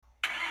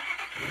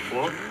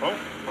What?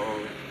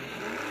 Oh.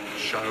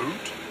 Showed?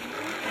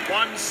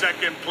 1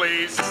 second,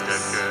 please.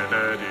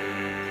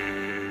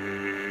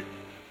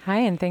 Hi,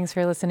 and thanks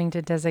for listening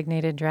to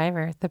Designated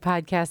Driver, the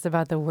podcast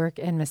about the work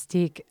and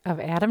mystique of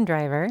Adam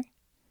Driver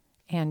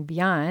and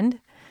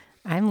beyond.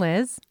 I'm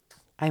Liz.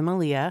 I'm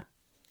Aleah.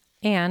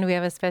 And we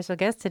have a special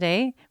guest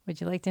today. Would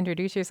you like to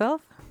introduce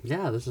yourself?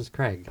 Yeah, this is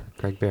Craig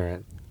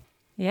Barrett.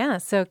 Yeah,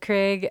 so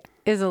Craig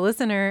is a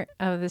listener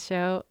of the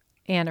show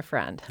and a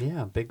friend.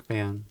 Yeah, big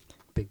fan,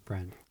 big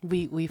friend.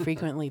 We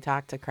frequently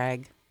talk to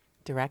Craig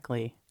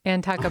directly.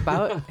 And talk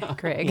about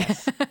Craig.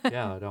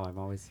 Yeah, no, I'm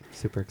always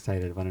super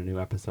excited when a new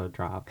episode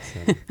drops.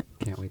 And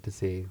can't wait to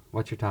see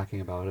what you're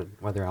talking about and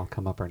whether I'll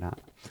come up or not.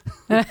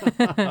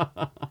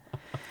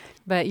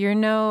 But you're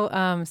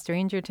no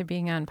stranger to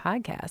being on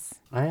podcasts.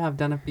 I have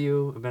done I've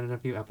been in a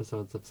few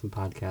episodes of some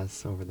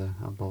podcasts over the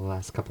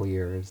last couple of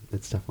years.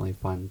 It's definitely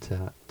fun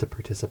to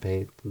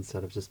participate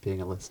instead of just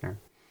being a listener.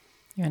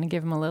 You want to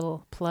give him a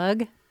little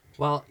plug?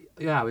 Well,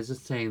 yeah, I was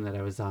just saying that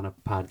I was on a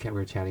podcast. We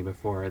were chatting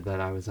before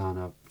that I was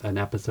on an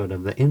episode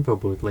of the Info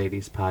Booth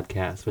Ladies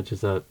podcast, which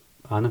is a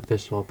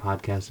unofficial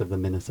podcast of the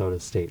Minnesota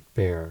State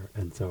Fair.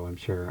 And so I'm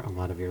sure a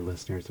lot of your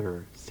listeners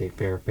are State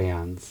Fair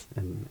fans.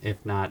 And if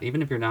not,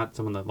 even if you're not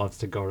someone that loves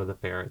to go to the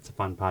fair, it's a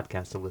fun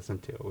podcast to listen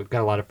to. We've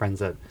got a lot of friends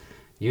that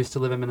used to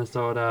live in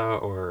Minnesota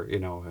or,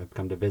 have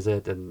come to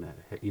visit and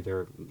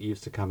either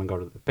used to come and go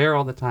to the fair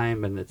all the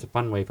time. And it's a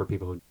fun way for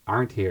people who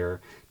aren't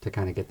here to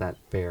kind of get that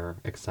fair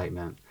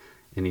excitement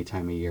any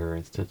time of year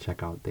is to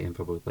check out the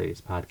Info Booth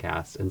Ladies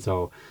podcast. And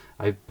so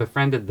I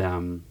befriended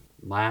them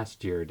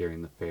last year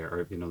during the fair,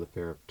 or, the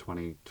fair of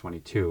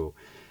 2022.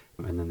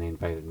 And then they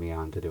invited me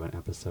on to do an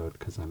episode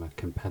because I'm a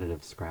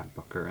competitive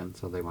scrapbooker. And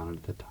so they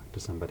wanted to talk to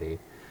somebody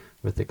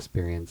with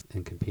experience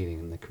in competing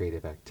in the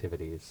creative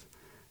activities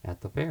at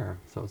the fair.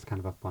 So it was kind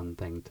of a fun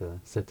thing to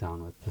sit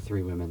down with the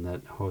three women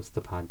that host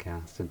the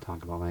podcast and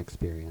talk about my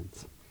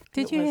experience.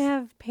 Did you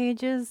have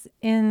pages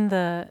in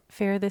the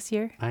fair this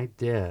year? I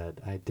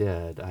did.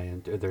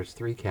 There's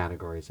 3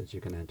 categories that you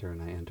can enter,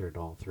 and I entered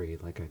all 3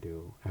 like I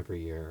do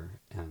every year.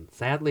 And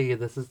sadly,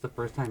 this is the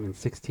first time in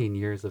 16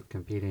 years of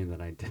competing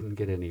that I didn't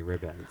get any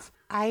ribbons.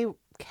 I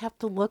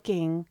kept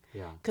looking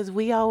because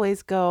we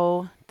always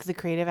go to the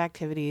creative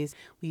activities.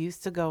 We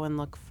used to go and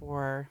look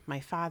for my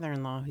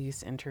father-in-law who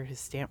used to enter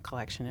his stamp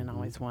collection and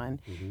always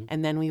won. Mm-hmm.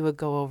 And then we would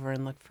go over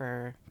and look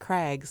for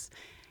Craig's.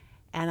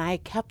 And I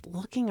kept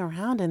looking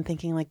around and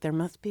thinking, like, there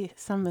must be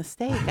some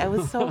mistake. I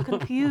was so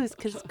confused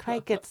because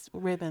Craig gets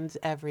ribbons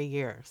every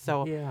year.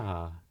 So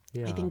yeah.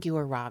 I think you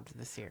were robbed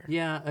this year.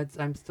 Yeah,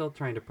 I'm still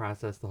trying to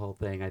process the whole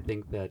thing. I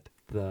think that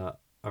the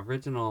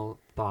original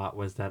thought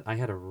was that I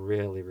had a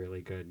really,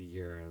 really good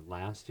year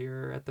last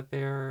year at the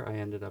fair. I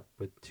ended up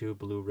with 2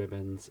 blue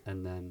ribbons.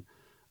 And then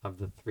of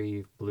the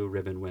 3 blue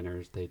ribbon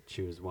winners, they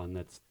choose one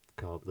that's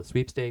called the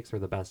sweepstakes or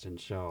the best in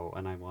show.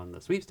 And I won the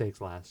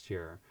sweepstakes last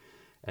year.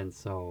 And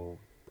so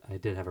I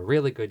did have a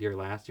really good year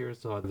last year.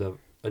 So the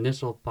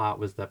initial thought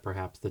was that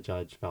perhaps the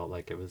judge felt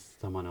like it was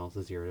someone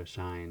else's year to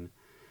shine.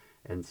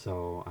 And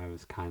so I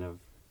was kind of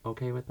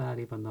okay with that,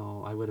 even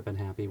though I would have been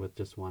happy with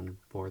just one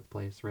 4th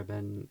place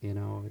ribbon.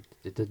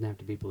 It didn't have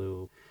to be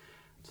blue.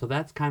 So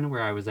that's kind of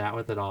where I was at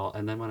with it all.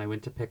 And then when I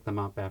went to pick them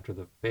up after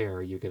the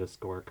fair, you get a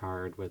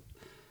scorecard with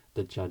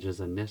the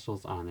judge's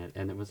initials on it.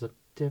 And it was a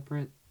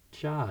different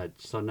judge.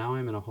 So now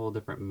I'm in a whole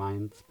different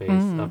mind space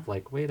of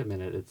like, wait a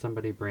minute, it's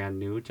somebody brand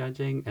new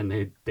judging and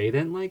they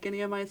didn't like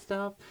any of my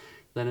stuff.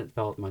 Then it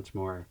felt much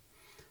more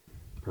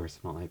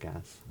personal, I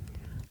guess.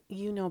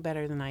 You know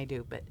better than I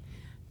do, but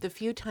the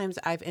few times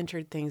I've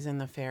entered things in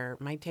the fair,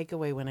 my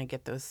takeaway when I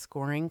get those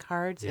scoring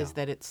cards is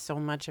that it's so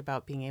much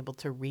about being able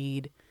to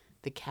read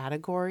the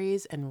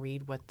categories and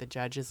read what the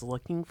judge is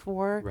looking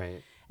for.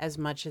 Right. As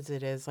much as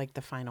it is like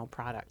the final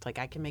product. Like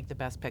I can make the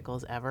best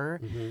pickles ever,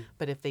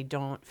 but if they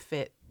don't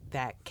fit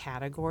that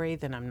category,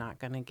 then I'm not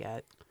going to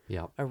get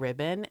a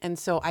ribbon. And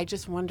so I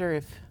just wonder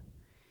if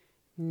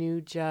new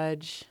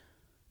judge,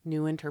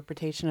 new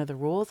interpretation of the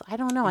rules. I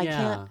don't know. I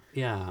can't.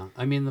 Yeah.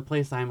 I mean, the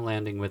place I'm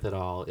landing with it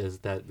all is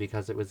that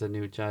because it was a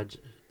new judge,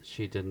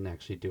 she didn't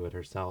actually do it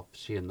herself.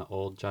 She and the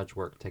old judge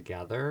worked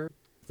together.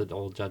 The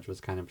old judge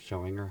was kind of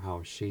showing her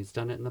how she's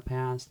done it in the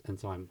past. And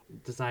so I'm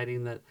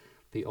deciding that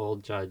the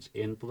old judge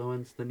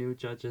influenced the new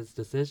judge's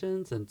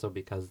decisions. And so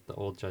because the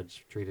old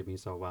judge treated me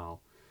so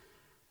well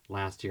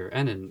last year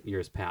and in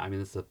years past, I mean,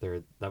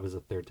 that was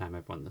the 3rd time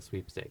I've won the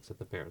sweepstakes at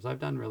the fair. So I've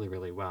done really,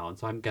 really well. And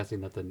so I'm guessing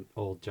that the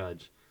old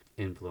judge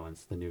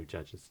influenced the new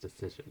judge's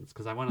decisions.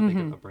 Because I want to think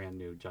of a brand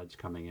new judge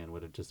coming in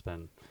would have just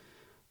been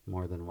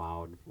more than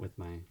wowed with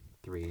my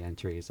 3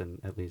 entries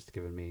and at least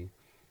given me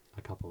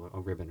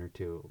a ribbon or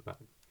 2. But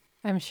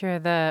I'm sure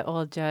the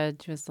old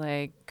judge was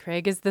like,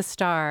 Craig is the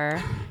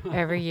star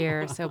every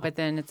year. But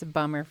then it's a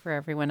bummer for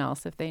everyone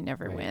else if they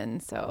never win.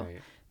 So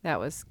that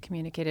was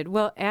communicated.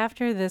 Well,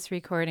 after this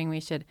recording,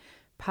 we should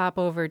pop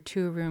over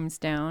 2 rooms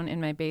down in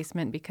my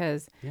basement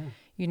because,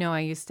 I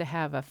used to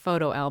have a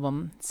photo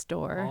album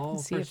store. Oh,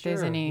 See for if there's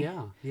sure. any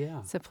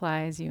Yeah.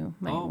 supplies you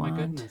might want. Oh, my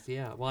goodness,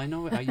 yeah. Well, I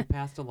know you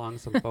passed along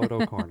some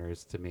photo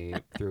corners to me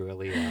through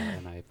Aleah,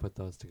 and I put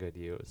those to good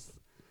use.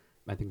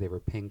 I think they were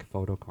pink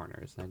photo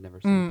corners. I'd never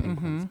seen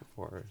pink ones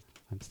before.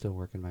 I'm still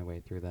working my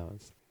way through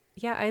those.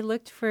 Yeah, I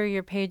looked for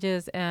your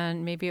pages,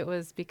 and maybe it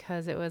was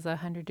because it was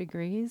 100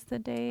 degrees the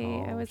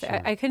day I was sure.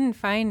 there. I couldn't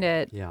find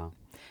it. Yeah.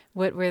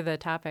 What were the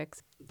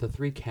topics? The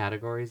 3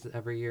 categories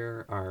every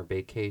year are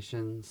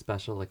vacation,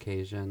 special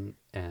occasion,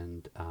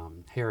 and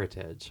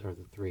heritage are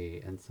the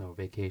 3. And so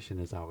vacation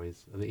is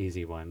always the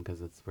easy one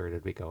because it's where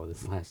did we go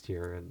this last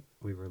year? And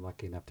we were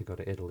lucky enough to go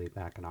to Italy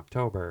back in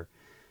October.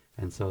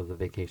 And so the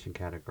vacation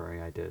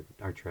category, I did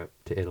our trip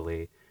to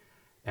Italy.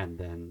 And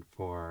then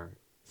for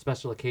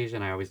special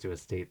occasion, I always do a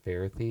state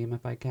fair theme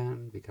if I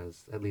can,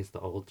 because at least the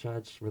old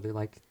judge really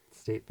liked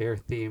state fair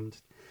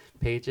themed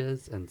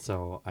pages. And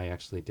so I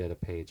actually did a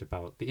page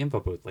about the info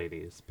booth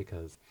ladies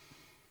because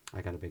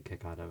I got a big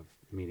kick out of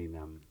meeting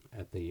them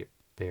at the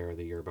fair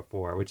the year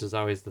before, which is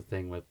always the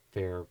thing with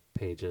fair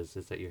pages,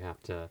 is that you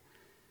have to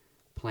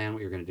plan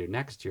what you're going to do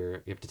next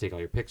year. You have to take all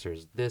your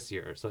pictures this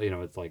year. So,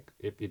 it's like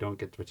if you don't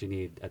get what you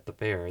need at the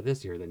fair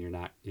this year, then you're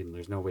not,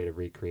 there's no way to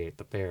recreate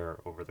the fair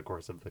over the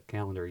course of the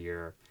calendar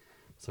year.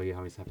 So you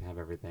always have to have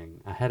everything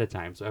ahead of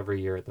time. So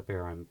every year at the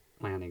fair, I'm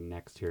planning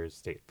next year's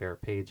state fair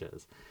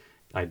pages.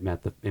 I'd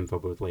met the info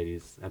booth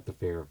ladies at the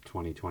fair of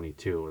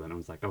 2022, and I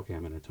was like, okay,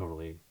 I'm going to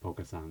totally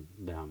focus on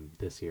them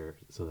this year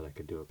so that I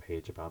could do a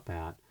page about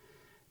that.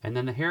 And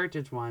then the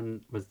heritage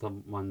one was the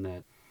one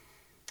that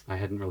I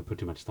hadn't really put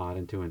too much thought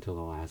into until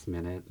the last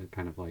minute,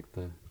 kind of like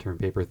the term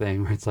paper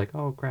thing, where it's like,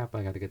 oh crap,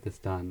 I got to get this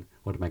done.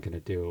 What am I going to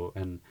do?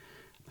 And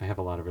I have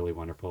a lot of really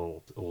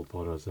wonderful old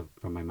photos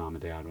from my mom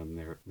and dad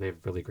when they have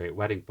really great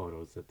wedding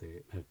photos that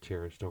they have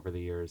cherished over the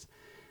years.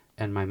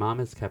 And my mom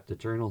has kept a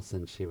journal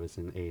since she was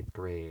in 8th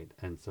grade.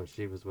 And so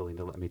she was willing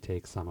to let me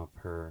take some of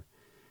her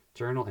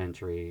journal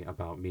entry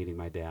about meeting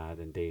my dad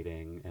and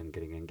dating and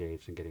getting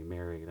engaged and getting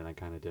married. And I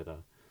kind of did a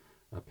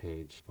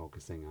page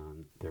focusing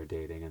on their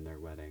dating and their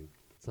wedding.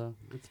 So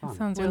it's fun.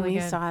 Sounds When really we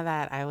good. saw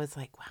that, I was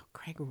like, wow,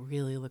 Craig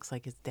really looks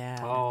like his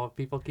dad. Oh,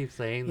 people keep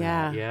saying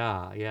Yeah.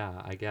 that.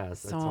 Yeah, I guess.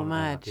 So It's one of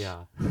much.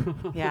 Yeah.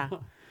 Yeah.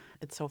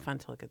 It's so fun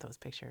to look at those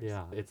pictures.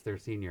 Yeah, it's their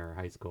senior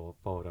high school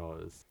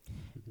photos.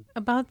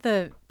 About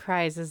the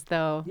prizes,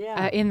 though,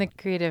 Yeah. in the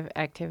creative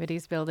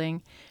activities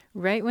building,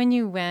 right when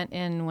you went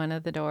in one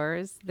of the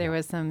doors, there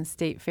was some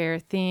state fair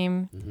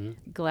theme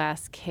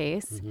glass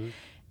case.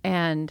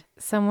 And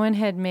someone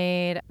had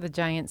made the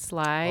giant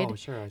slide Oh,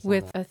 sure, I saw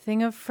with that. a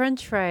thing of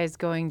French fries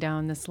going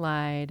down the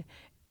slide,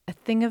 a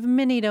thing of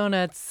mini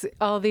donuts,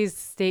 all these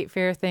state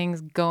fair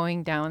things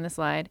going down the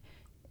slide.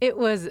 It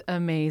was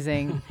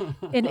amazing.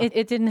 And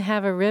it didn't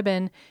have a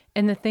ribbon.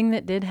 And the thing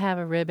that did have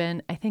a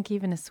ribbon, I think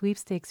even a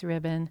sweepstakes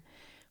ribbon,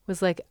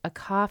 was like a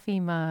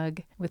coffee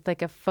mug with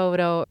like a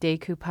photo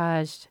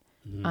decoupaged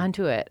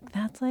onto it.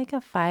 That's like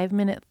a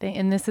 5-minute thing.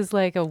 And this is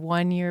like a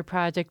 1-year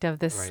project of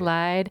this Right.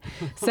 slide.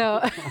 So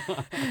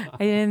I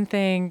didn't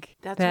think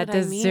That's that what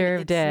I mean.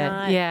 deserved It's it.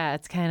 not- Yeah,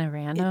 it's kind of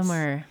random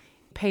or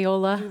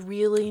payola. You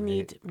really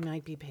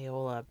might be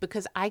payola,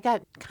 because I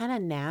got kind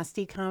of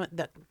nasty comment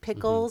that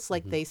pickles,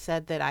 like they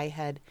said that I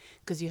had,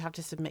 because you have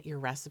to submit your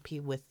recipe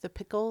with the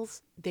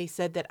pickles. They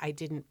said that I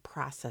didn't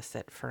process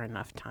it for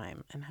enough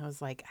time. And I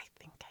was like, I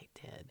think I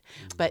did.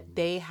 But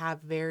they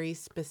have very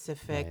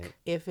specific, Right.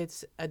 if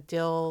it's a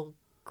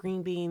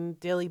green bean,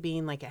 dilly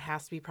bean, like it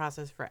has to be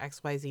processed for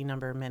XYZ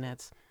number of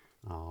minutes,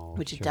 Oh,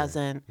 which it sure.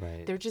 doesn't.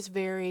 Right. They're just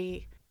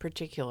very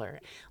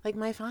particular. Like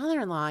my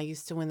father-in-law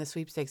used to win the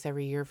sweepstakes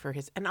every year for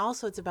his, and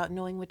also it's about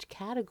knowing which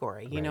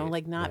category, Right,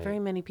 like not right. very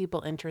many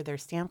people enter their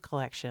stamp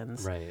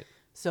collections. Right.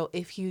 So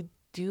if you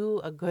do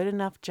a good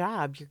enough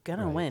job, you're going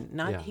to Right, win.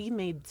 yeah. He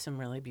made some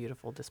really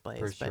beautiful displays.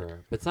 For but sure.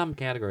 But some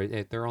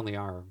categories, there only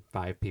are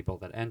 5 people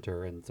that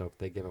enter. And so if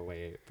they give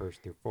away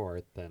 1st through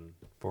 4th, then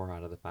 4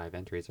 out of the 5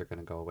 entries are going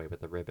to go away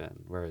with a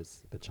ribbon.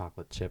 Whereas the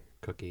chocolate chip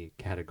cookie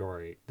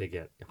category, they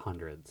get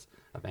hundreds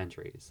of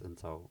entries. And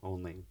so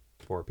only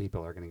 4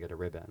 people are going to get a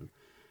ribbon.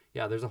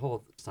 Yeah, there's a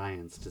whole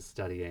science to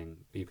studying.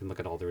 You can look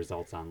at all the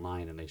results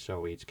online and they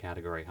show each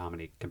category how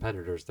many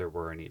competitors there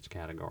were in each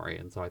category.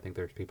 And so I think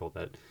there's people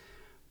that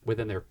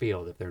within their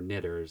field, if they're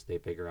knitters, they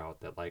figure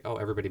out that like, oh,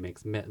 everybody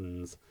makes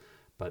mittens,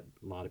 but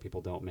a lot of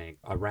people don't make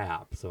a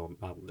wrap. So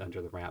I'll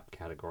enter the wrap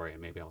category and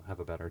maybe I'll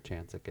have a better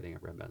chance at getting a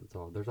ribbon.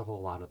 So there's a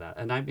whole lot of that.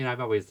 And I mean, I've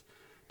always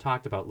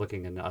talked about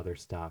looking into other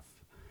stuff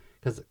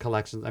because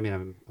collections, I mean,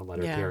 I'm a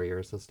letter Yeah.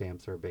 carrier, so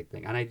stamps are a big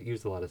thing. And I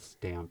use a lot of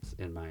stamps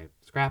in my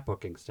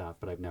scrapbooking stuff,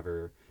 but I've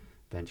never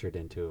ventured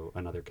into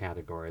another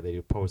category. They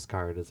do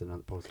postcards is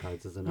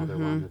another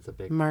one that's a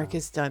big Mark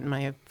has done,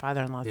 my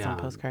father-in-law's done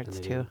and postcards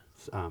they too.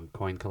 do,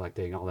 coin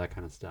collecting, all that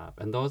kind of stuff.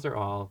 And those are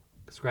all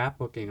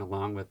scrapbooking,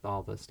 along with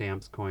all the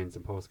stamps, coins,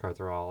 and postcards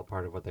are all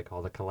part of what they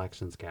call the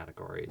collections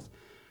categories.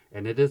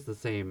 And it is the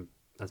same,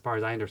 as far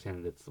as I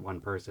understand it, it's one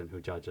person who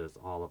judges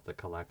all of the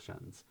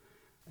collections.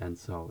 And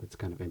so it's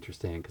kind of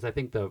interesting because I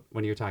think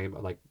when you're talking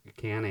about like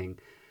canning,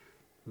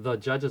 the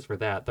judges for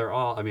that, they're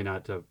all, I mean,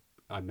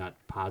 I'm not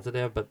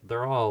positive, but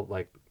they're all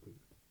like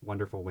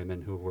wonderful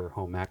women who were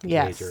home ec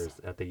majors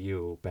at the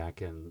U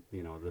back in, the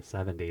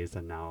 70s,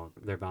 and now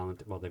they're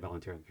they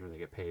volunteer, I'm sure they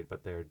get paid,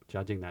 but they're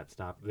judging that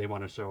stuff. They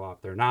want to show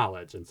off their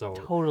knowledge, and so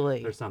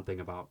there's something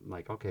about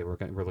like, okay, we're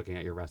looking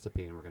at your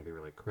recipe and we're going to be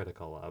really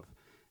critical of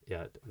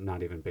it,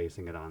 not even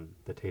basing it on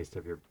the taste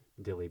of your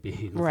dilly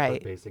beans,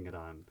 but basing it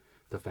on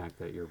the fact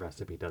that your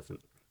recipe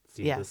doesn't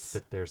seem to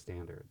fit their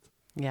standards.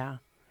 Yeah.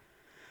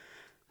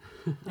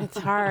 It's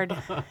hard.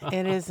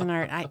 It is an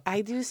art.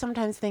 I do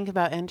sometimes think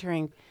about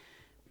entering.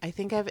 I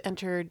think I've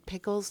entered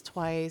pickles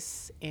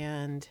twice,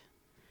 and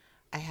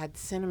I had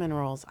cinnamon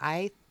rolls.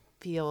 I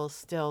feel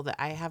still that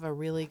I have a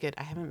really good,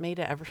 I haven't made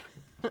it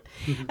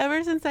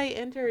ever since I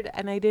entered,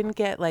 and I didn't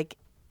get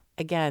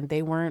again,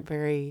 they weren't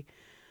very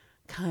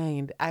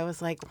kind. I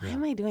was like, why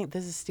am I doing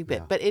this? Is stupid.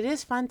 Yeah. But it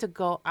is fun to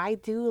go. I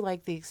do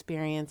like the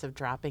experience of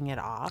dropping it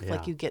off. Yeah.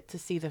 Like you get to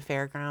see the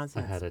fairgrounds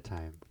ahead of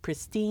time,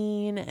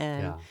 pristine,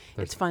 and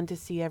it's fun to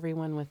see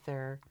everyone with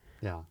their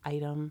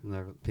item.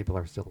 And people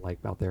are still like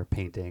out there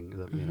painting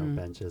the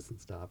benches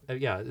and stuff.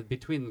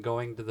 Between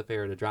going to the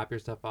fair to drop your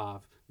stuff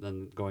off,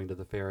 then going to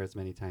the fair as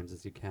many times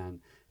as you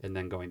can, and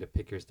then going to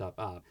pick your stuff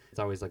up. It's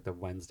always like the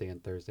Wednesday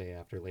and Thursday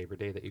after Labor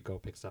Day that you go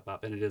pick stuff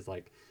up, and it is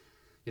like,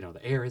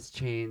 the air has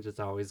changed. It's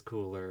always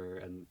cooler,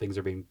 and things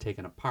are being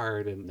taken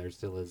apart, and there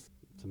still is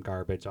some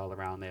garbage all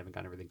around. They haven't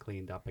got everything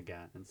cleaned up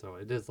again, and so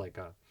it is like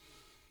a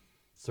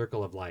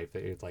circle of life.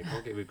 It's like,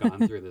 okay, we've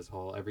gone through this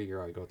every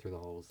year I go through the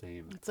whole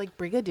same. It's like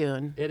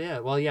Brigadoon. It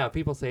is. Well, yeah,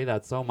 people say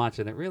that so much,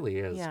 and it really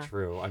is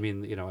true. I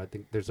mean, I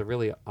think there's a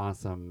really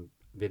awesome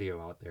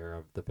video out there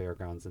of the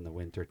fairgrounds in the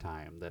winter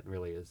time that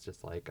really is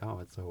just like, oh,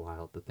 it's so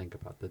wild to think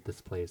about that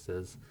this place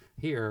is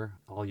here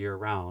all year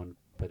round,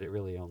 but it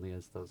really only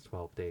is those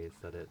 12 days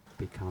that it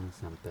becomes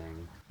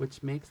something,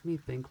 which makes me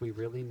think we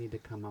really need to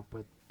come up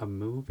with a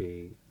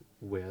movie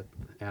with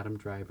Adam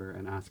Driver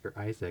and Oscar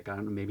Isaac. I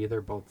don't know, maybe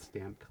they're both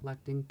stamp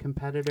collecting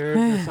competitors or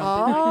something.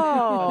 I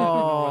don't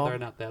know whether or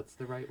not that's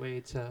the right way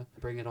to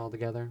bring it all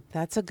together.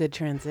 That's a good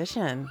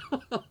transition.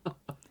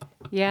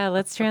 Yeah,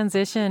 let's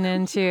transition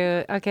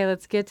into, okay,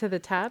 let's get to the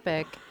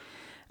topic.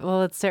 Well,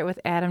 let's start with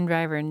Adam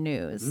Driver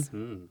news.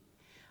 Mm-hmm.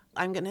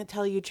 I'm going to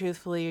tell you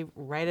truthfully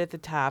right at the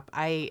top,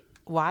 I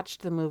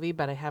watched the movie,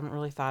 but I haven't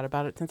really thought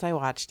about it since I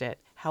watched it.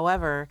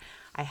 However,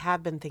 I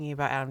have been thinking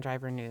about Adam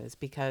Driver news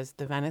because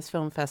the Venice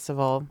Film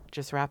Festival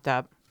just wrapped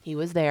up. He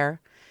was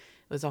there.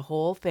 It was a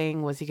whole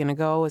thing. Was he going to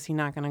go? Was he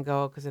not going to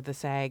go because of the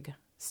SAG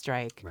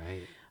strike?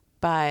 Right.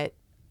 But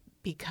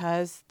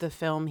because the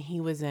film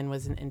he was in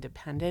was an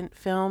independent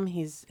film,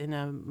 he's in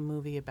a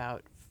movie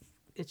about,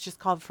 it's just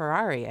called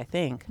Ferrari, I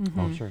think. Mm-hmm.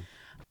 Oh, sure.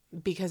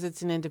 Because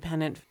it's an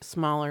independent,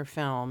 smaller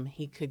film,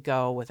 he could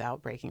go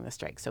without breaking the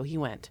strike. So he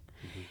went.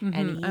 Mm-hmm.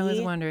 And I was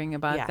wondering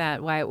about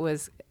that, why it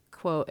was,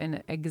 quote,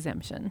 an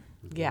exemption.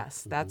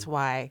 Yes, that's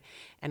why.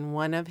 And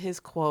one of his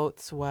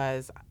quotes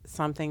was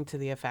something to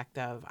the effect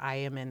of, I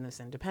am in this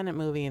independent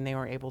movie and they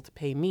were able to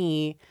pay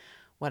me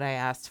what I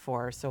asked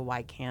for, so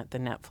why can't the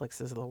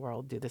Netflixes of the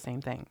world do the same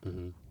thing?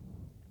 Mm-hmm.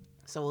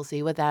 So we'll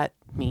see what that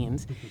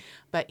means.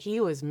 But he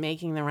was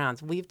making the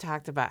rounds. We've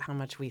talked about how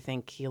much we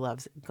think he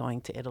loves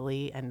going to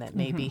Italy and that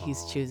maybe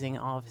he's choosing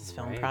all of his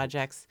film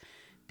projects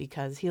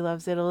because he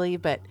loves Italy.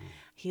 But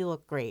he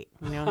looked great.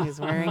 He's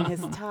wearing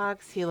his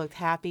tux. He looked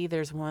happy.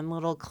 There's one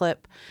little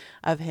clip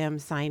of him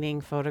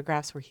signing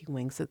photographs where he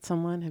winks at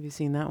someone. Have you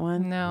seen that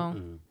one? No.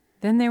 Mm-mm.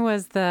 Then there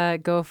was the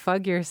Go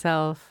Fug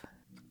Yourself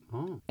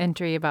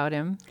entry about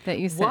him that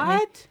you sent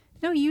me.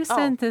 No, you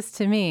sent this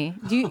to me.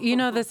 Do you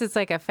know this is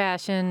like a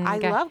fashion I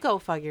love Go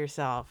Fug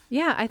Yourself.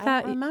 Yeah, I thought.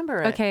 I don't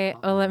remember it. Okay,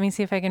 well, let me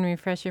see if I can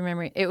refresh your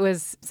memory. It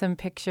was some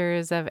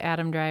pictures of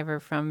Adam Driver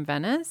from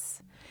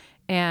Venice,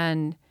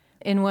 and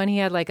in one he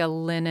had like a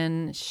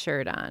linen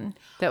shirt on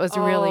that was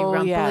really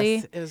rumply.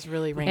 Yes, it was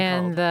really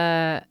wrinkled.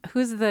 And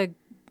who's the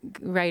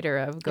writer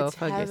of Go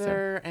Fug Yourself?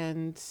 Heather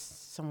and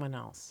someone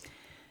else.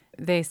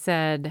 They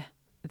said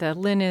the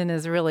linen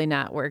is really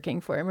not working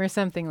for him or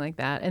something like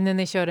that. And then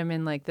they showed him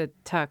in like the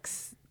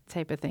tux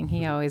type of thing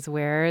he always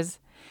wears.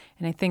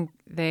 And I think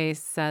they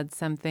said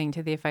something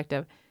to the effect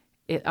of,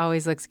 it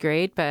always looks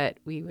great, but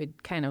we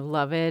would kind of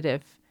love it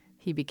if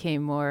he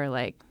became more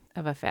like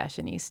of a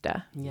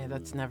fashionista. Yeah,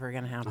 that's never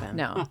going to happen.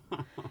 No.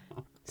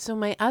 So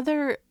my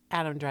other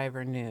Adam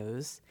Driver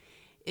news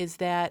is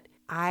that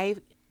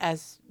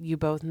as you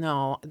both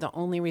know, the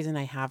only reason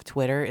I have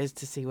Twitter is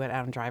to see what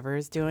Adam Driver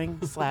is doing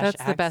 / That's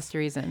X. the best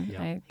reason.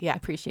 Yeah. I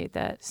appreciate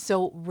that.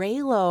 So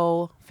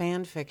Raylo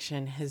fan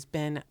fiction has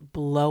been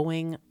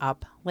blowing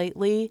up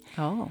lately.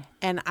 Oh.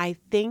 And I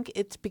think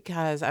it's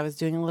because I was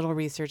doing a little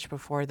research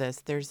before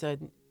this.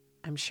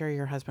 I'm sure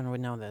your husband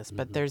would know this,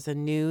 but there's a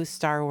new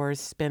Star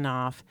Wars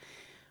spinoff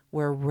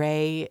where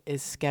Rey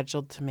is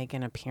scheduled to make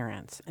an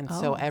appearance. And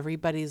so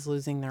everybody's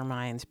losing their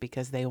minds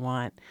because they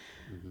want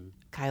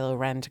Kylo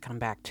Ren to come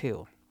back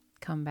too.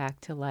 Come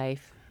back to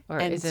life. Or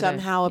and is it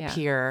somehow yeah.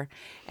 appear.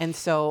 And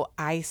so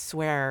I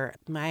swear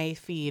my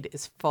feed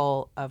is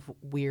full of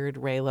weird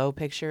Raylo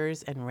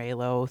pictures and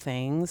Raylo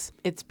things.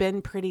 It's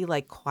been pretty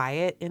like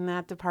quiet in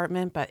that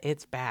department, but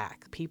it's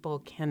back. People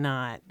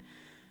cannot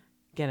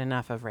get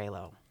enough of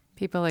Raylo.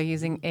 People are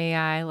using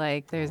AI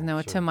like there's no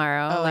sure.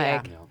 tomorrow. Oh,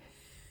 yeah. like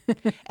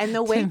And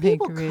the way make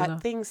people Raylo.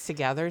 cut things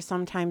together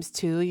sometimes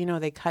too, you know,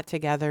 they cut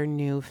together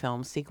new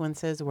film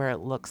sequences where it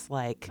looks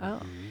like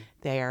Oh.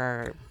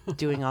 they're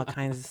doing all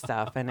kinds of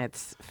stuff, and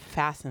it's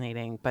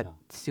fascinating but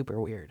super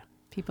weird.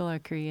 People are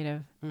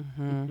creative.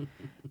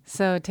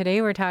 So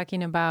today we're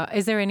talking about,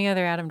 is there any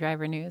other Adam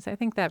Driver news? I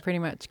think that pretty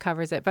much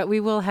covers it. But we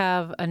will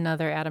have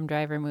another Adam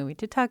Driver movie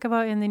to talk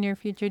about in the near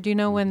future. Do you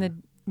know when the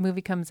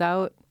movie comes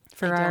out?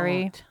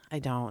 Ferrari? I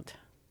don't.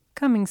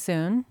 Coming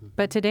soon.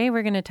 But today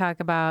we're going to talk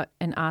about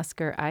an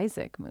Oscar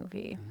Isaac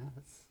movie.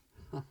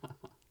 Yes.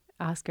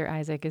 Oscar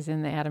Isaac is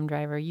in the Adam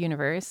Driver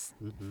universe,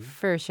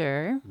 for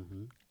sure.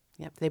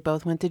 Yep, they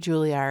both went to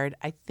Juilliard.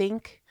 I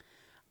think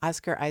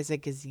Oscar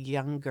Isaac is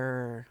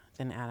younger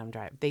than Adam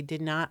Driver. They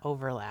did not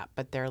overlap,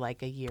 but they're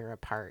like a year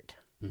apart.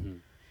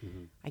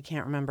 I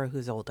can't remember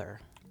who's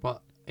older.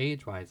 Well,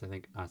 age-wise, I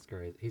think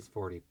Oscar he's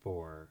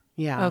 44.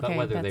 Yeah. Okay, But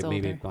whether that's they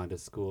maybe older. gone to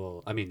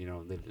school, I mean, you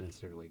know, they didn't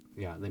necessarily,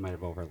 they might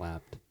have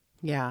overlapped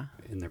Yeah.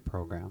 in their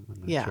program. I'm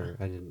not Yeah. sure.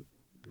 I didn't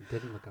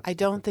look up. I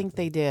don't think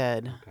they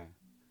did. Okay.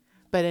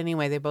 But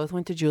anyway, they both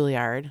went to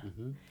Juilliard,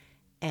 Mm-hmm.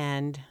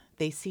 and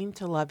they seem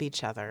to love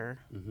each other.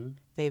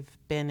 They've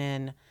been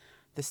in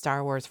the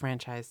Star Wars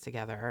franchise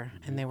together,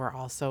 and they were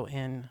also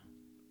in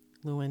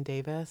Llewyn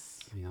Davis.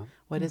 Yeah.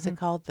 What is it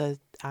called? The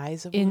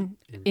Eyes of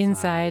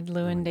Inside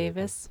Llewyn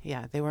Davis.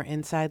 Yeah, they were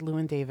inside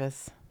Llewyn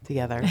Davis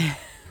together.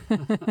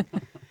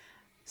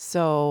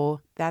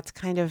 So that's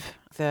kind of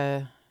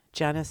the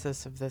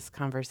genesis of this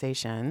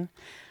conversation.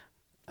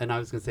 And I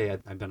was going to say,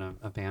 I've been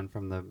a fan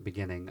from the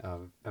beginning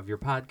of your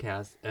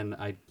podcast, and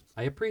I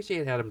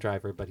appreciate Adam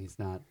Driver, but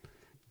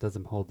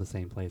doesn't hold the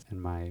same place in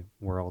my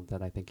world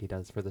that I think he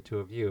does for the two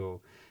of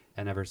you.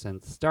 And ever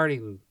since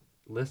starting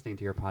listening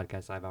to your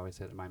podcast, I've always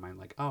said in my mind,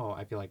 like, oh,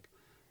 I feel like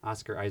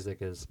Oscar Isaac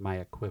is my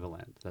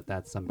equivalent,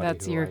 that's somebody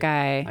That's who your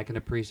guy. I can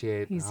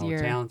appreciate He's how your-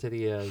 talented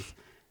he is.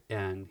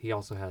 And he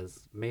also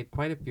has made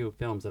quite a few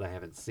films that I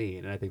haven't seen.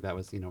 And I think that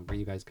was, for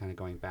you guys kind of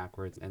going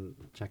backwards and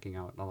checking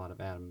out a lot of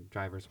Adam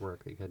Driver's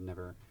work that you had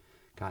never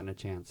gotten a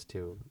chance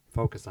to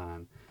focus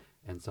on.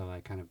 And so I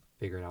kind of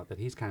figured out that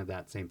he's kind of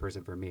that same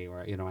person for me,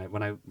 where,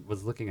 when I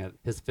was looking at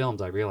his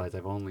films, I realized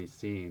I've only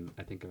seen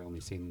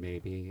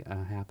maybe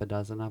a half a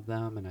dozen of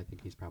them. And I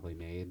think he's probably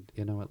made,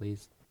 at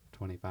least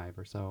 25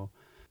 or so.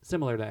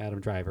 Similar to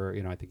Adam Driver,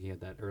 I think he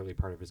had that early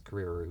part of his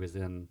career where he was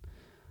in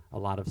a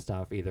lot of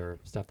stuff, either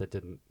stuff that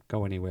didn't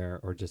go anywhere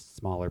or just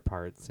smaller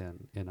parts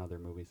in other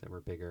movies that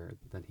were bigger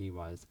than he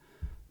was.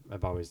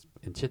 I've always,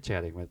 in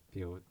chit-chatting with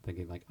you,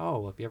 thinking like, oh,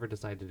 well, if you ever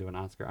decide to do an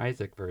Oscar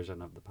Isaac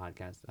version of the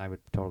podcast, I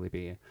would totally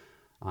be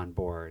on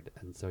board.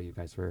 And so you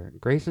guys were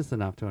gracious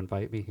enough to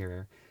invite me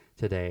here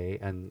today.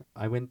 And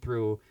I went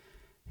through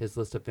his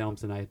list of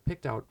films, and I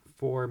picked out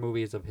 4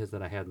 movies of his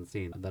that I hadn't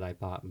seen that I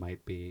thought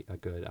might be a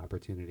good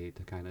opportunity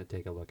to kind of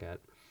take a look at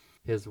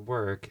his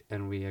work.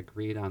 And we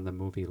agreed on the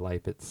movie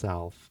Life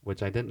Itself,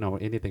 which I didn't know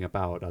anything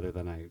about other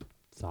than I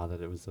saw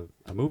that it was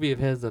a movie of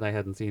his that I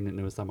hadn't seen, and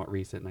it was somewhat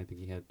recent,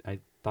 and I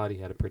thought he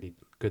had a pretty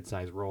good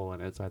sized role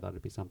in it, so I thought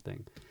it'd be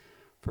something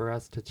for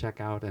us to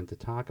check out and to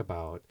talk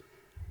about.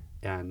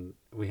 And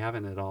we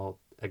haven't at all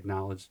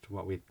acknowledged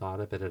what we thought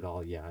of it at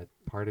all yet.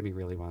 Part of me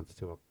really wants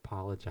to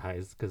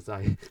apologize because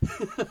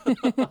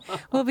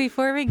Well,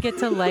 before we get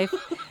to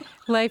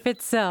life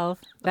itself,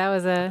 that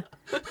was a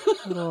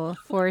little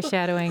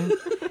foreshadowing.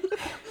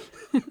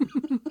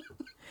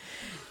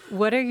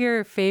 What are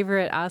your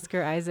favorite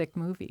Oscar Isaac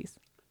movies?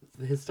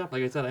 his stuff,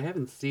 like I said, I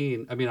haven't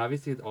seen, I mean,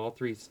 obviously all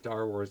 3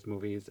 Star Wars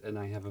movies, and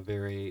I have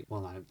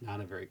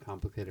not a very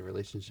complicated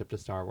relationship to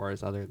Star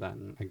Wars, other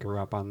than I grew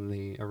up on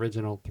the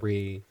original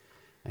 3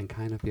 and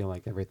kind of feel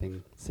like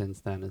everything since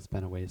then has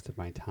been a waste of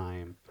my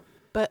time.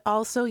 But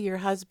also your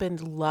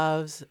husband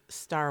loves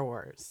Star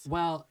Wars.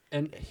 Well,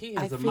 and he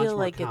has I a feel much more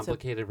like it's a-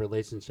 complicated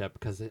relationship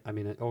because, I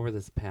mean, over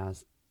this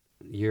past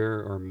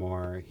year or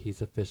more,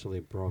 he's officially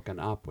broken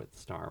up with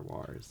Star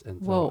Wars.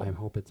 And so Whoa. I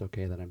hope it's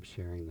okay that I'm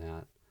sharing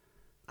that.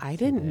 I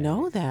didn't today.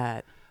 know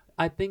that.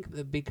 I think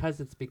that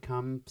because it's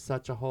become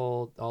such a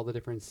whole, all the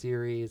different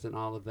series and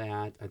all of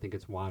that, I think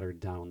it's watered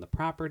down the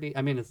property.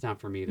 I mean, it's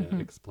not for me to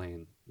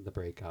explain the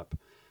breakup.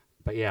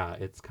 But yeah,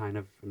 it's kind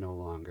of no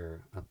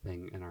longer a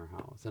thing in our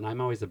house. And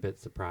I'm always a bit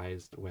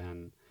surprised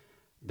when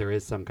there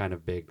is some kind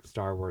of big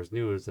Star Wars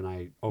news.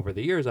 And over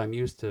the years, I'm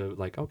used to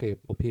like, okay,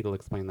 well, Pete will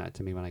explain that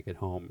to me when I get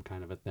home,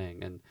 kind of a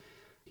thing. And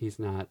he's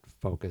not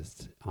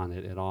focused on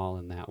it at all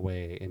in that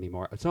way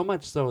anymore. So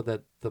much so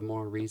that the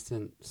more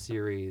recent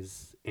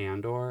series,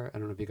 Andor, I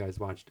don't know if you guys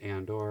watched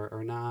Andor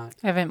or not.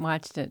 I haven't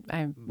watched it.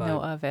 I But-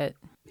 know of it.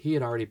 He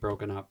had already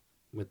broken up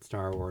with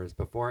Star Wars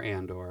before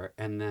Andor,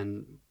 and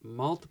then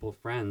multiple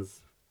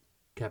friends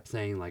kept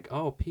saying like,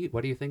 "Oh, Pete,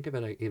 what do you think of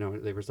it?"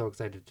 They were so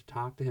excited to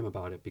talk to him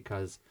about it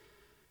because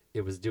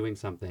it was doing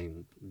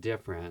something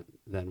different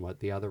than what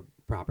the other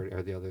property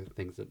or the other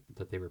things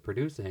that they were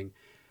producing.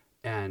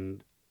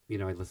 And, you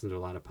know, I listened to a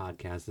lot of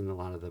podcasts, and a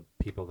lot of the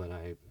people that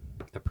I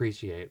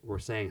appreciate were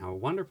saying how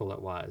wonderful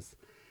it was.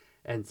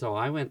 And so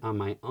I went on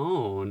my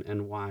own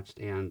and watched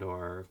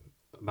Andor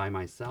by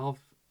myself,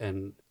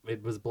 and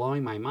it was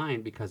blowing my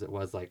mind because it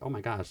was like, oh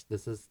my gosh,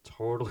 this is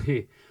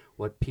totally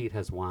what Pete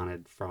has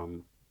wanted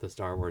from the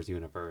Star Wars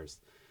universe.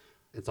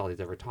 It's all he's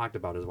ever talked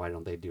about is why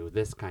don't they do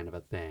this kind of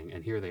a thing?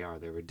 And here they are,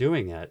 they were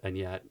doing it, and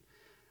yet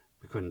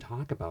we couldn't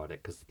talk about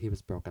it because he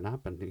was broken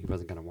up and he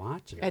wasn't going to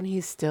watch it. And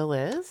he still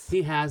is?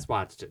 He has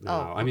watched it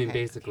now. Oh, I mean, okay,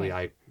 basically,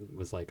 I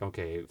was like,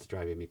 okay, it's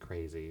driving me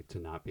crazy to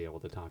not be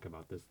able to talk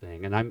about this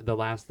thing. And the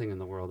last thing in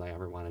the world I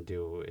ever want to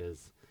do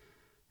is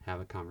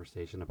have a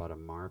conversation about a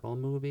Marvel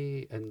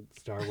movie. And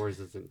Star Wars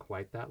isn't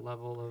quite that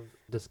level of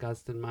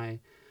disgust in my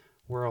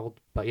world.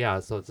 But yeah,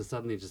 so to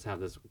suddenly just have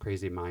this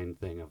crazy mind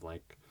thing of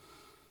like,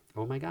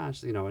 oh my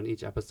gosh, you know, in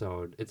each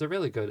episode, it's a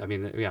really good, I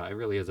mean, yeah, it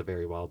really is a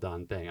very well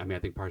done thing. I mean, I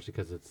think partially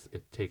because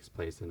it takes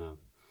place in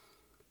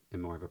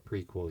more of a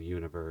prequel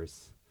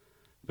universe.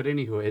 But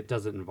anywho, it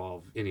doesn't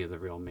involve any of the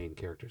real main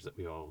characters that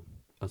we all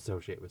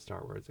associate with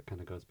Star Wars. It kind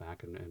of goes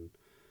back and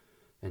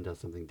does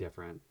something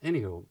different.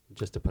 Anywho,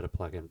 just to put a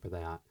plug in for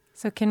that.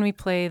 So can we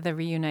play the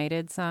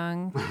Reunited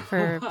song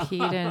for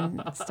Pete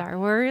and Star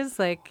Wars?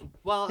 Like,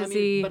 well, I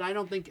mean, but I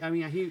don't think, I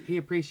mean, he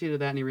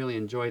appreciated that and he really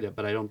enjoyed it,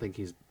 but I don't think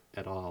he's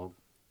at all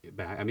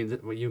back. I mean,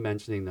 what you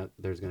mentioning that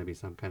there's going to be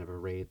some kind of a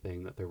Rey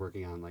thing that they're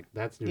working on, like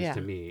that's news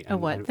to me. A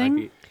what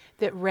thing?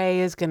 That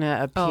Rey is going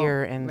to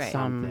appear in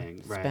some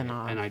thing,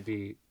 spinoff.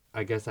 And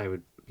I guess I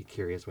would be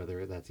curious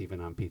whether that's even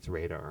on Pete's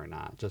radar or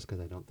not, just because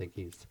I don't think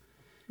he's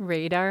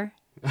radar.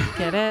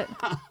 Get it?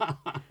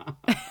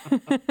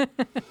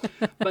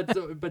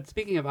 But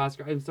speaking of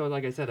Oscar, and so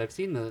like I said, I've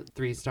seen the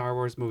 3 Star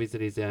Wars movies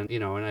that he's in, you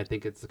know, and I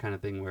think it's the kind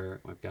of thing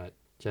where I've got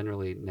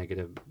generally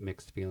negative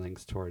mixed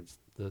feelings towards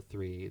the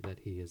 3 that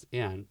he is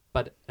in.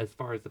 But as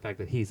far as the fact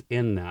that he's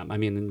in them, I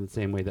mean, in the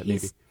same way that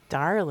he's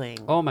darling.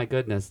 Oh my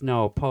goodness,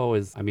 no, Poe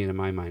is, I mean, in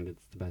my mind,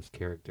 it's the best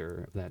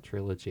character of that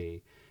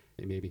trilogy.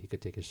 And maybe he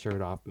could take his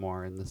shirt off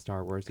more in the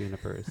Star Wars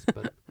universe,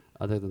 but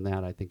other than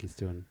that, I think he's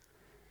doing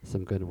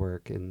some good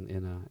work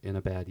in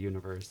a bad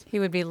universe. He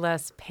would be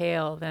less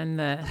pale than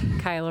the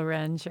Kylo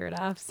Ren shirt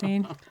off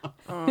scene.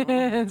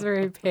 It's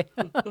very pale.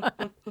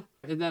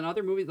 And then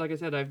other movies, like I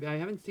said, I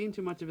haven't seen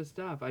too much of his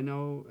stuff. I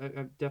know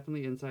I'm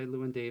definitely Inside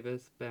Llewyn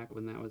Davis back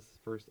when that was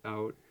first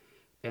out.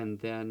 And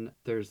then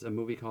there's a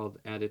movie called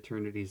At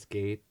Eternity's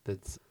Gate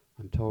that's,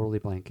 I'm totally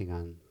blanking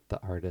on the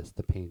artist,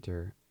 the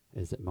painter.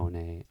 Is it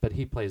Monet? But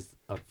he plays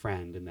a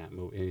friend in that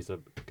movie. He's a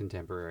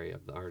contemporary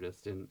of the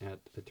artist in At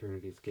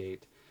Eternity's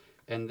Gate.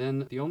 And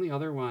then the only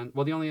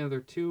other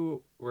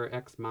 2 were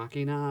Ex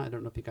Machina. I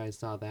don't know if you guys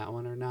saw that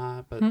one or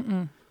not, but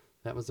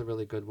that was a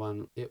really good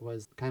one. It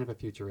was kind of a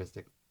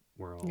futuristic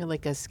world. You're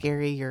like a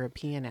scary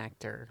European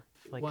actor.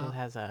 Like who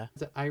has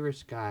It's an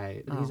Irish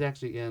guy. Oh. He's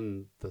actually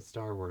in the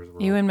Star Wars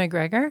world. Ewan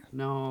McGregor?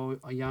 No,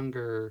 a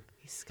younger.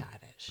 He's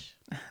Scottish.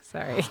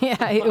 Sorry. Yeah,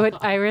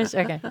 Irish?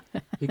 Okay.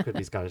 He could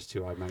be Scottish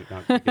too. I might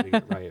not be getting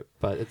it right.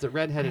 But it's a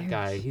redheaded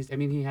guy.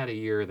 He had a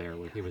year there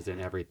where he was in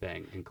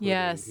everything.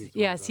 Yes,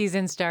 he's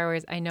in Star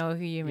Wars. I know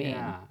who you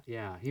mean.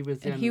 Yeah. He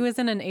was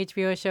in an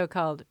HBO show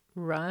called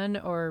Run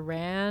or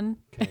Ran.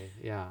 Okay,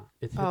 yeah.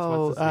 It's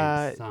what's his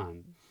name's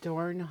son?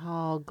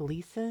 Dornhall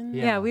Gleeson?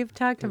 Yeah, we've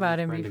talked about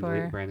him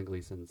before. Brandon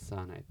Gleeson's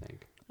son, I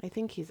think. I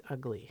think he's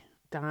ugly.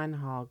 Don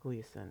Hall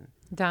Gleeson.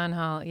 Don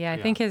Hall. Yeah,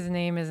 I think his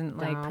name isn't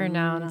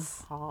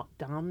pronounced.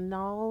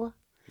 Domhnall?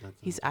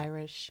 He's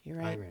Irish. You're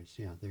right. Irish,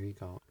 yeah, there you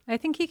go. I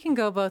think he can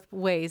go both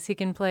ways. He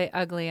can play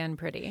ugly and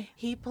pretty.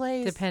 He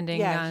plays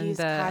depending on he's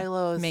the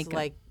Kylo's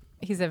makeup.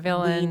 He's a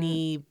villain.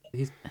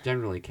 He's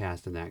generally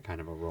cast in that kind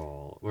of a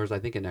role. Whereas I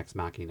think in Ex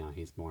Machina,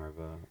 he's more of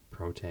a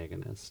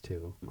protagonist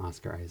too.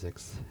 Oscar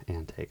Isaac's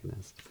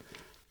antagonist.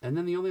 And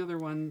then the only other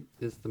one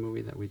is the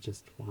movie that we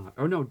just watched.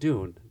 Oh, no,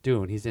 Dune.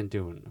 Dune. He's in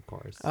Dune, of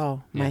course.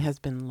 Oh, my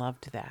husband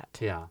loved that.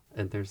 Yeah,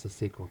 and there's a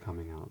sequel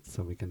coming out,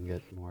 so we can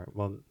get more,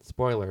 well,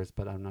 spoilers,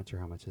 but I'm not sure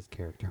how much his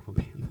character will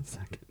be in the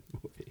second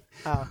movie.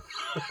 Oh.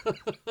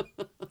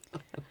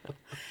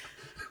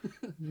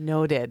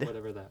 Noted.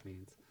 Whatever that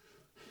means.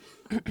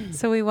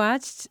 So we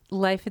watched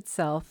Life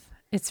Itself.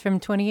 It's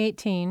from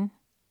 2018,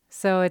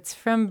 so it's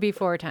from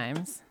before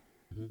times,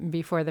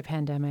 before the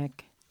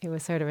pandemic. It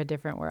was sort of a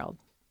different world.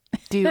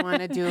 Do you want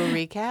to do a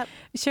recap?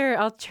 Sure,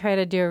 I'll try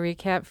to do a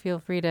recap. Feel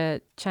free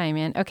to chime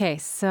in. Okay,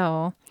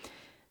 so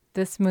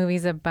this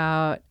movie's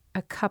about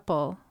a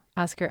couple.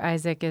 Oscar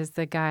Isaac is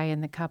the guy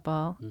in the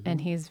couple,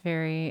 and he's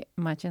very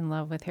much in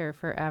love with her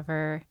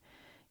forever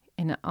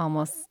in an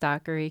almost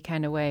stalkery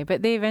kind of way.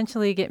 But they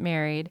eventually get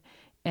married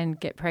and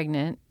get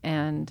pregnant,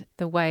 and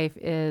the wife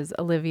is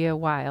Olivia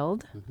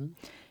Wilde.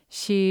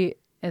 She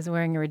is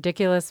wearing a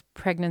ridiculous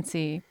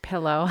pregnancy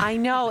pillow. I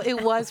know,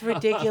 it was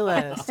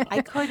ridiculous.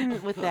 I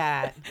couldn't with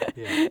that.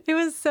 Yeah. It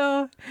was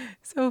so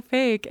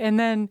fake. And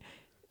then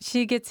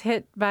she gets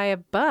hit by a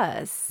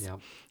bus. Yep.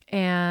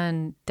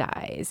 and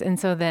dies. And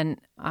so then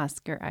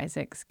Oscar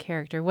Isaac's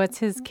character, what's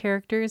his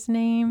character's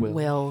name?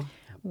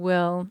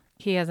 Will,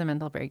 he has a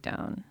mental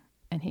breakdown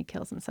and he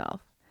kills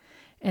himself.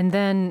 And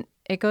then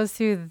it goes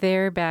through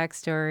their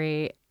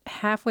backstory.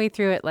 Halfway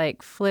through it,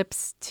 like,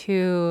 flips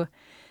to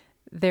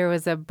there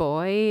was a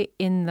boy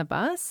in the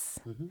bus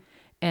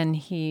and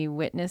he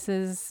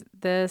witnesses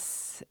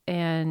this,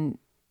 and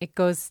it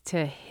goes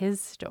to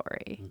his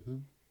story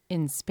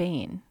in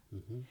Spain.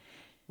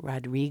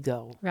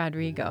 Rodrigo.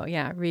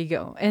 Yeah,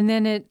 Rigo. And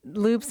then it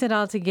loops it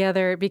all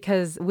together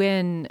because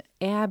when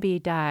Abby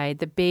died,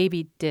 the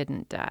baby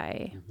didn't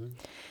die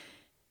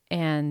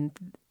and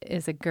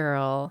is a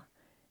girl.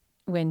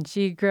 When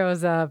she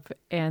grows up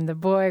and the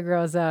boy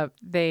grows up,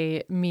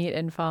 they meet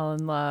and fall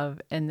in love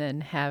and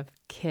then have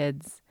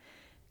kids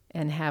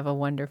and have a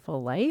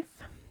wonderful life.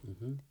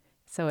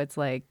 So it's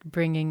like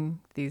bringing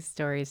these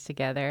stories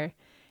together.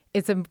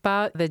 It's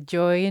about the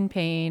joy and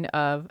pain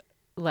of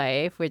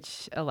life,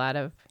 which a lot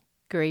of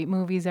great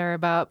movies are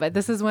about. But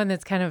this is one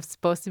that's kind of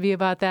supposed to be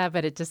about that,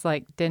 but it just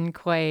like didn't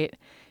quite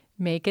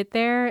make it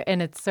there.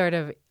 And it's sort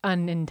of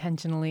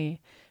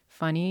unintentionally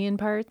funny in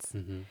parts.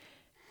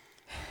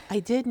 I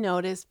did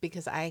notice,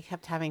 because I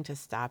kept having to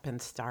stop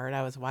and start.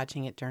 I was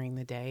watching it during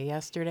the day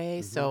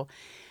yesterday. So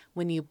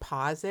when you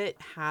pause it,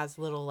 has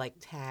little like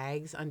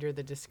tags under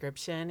the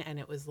description. And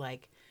it was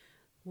like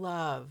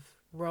love,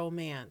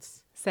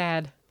 romance,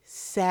 Sad,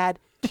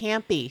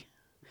 campy.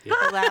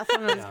 The last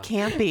one was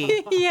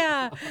campy.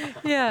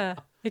 yeah.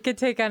 It could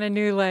take on a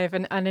new life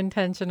and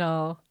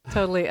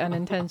totally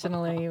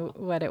unintentionally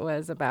what it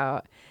was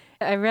about.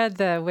 I read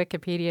the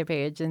Wikipedia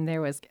page and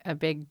there was a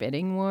big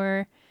bidding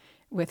war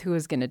with who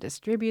was going to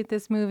distribute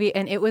this movie.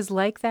 And it was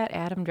like that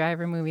Adam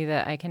Driver movie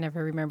that I can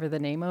never remember the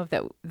name of,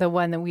 that the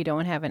one that we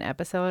don't have an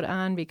episode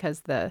on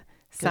because the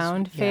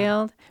sound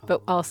failed.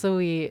 But also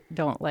we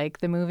don't like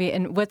the movie.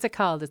 And what's it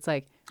called? It's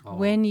like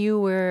When You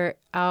Were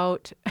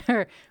Out,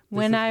 or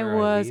When I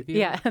Was,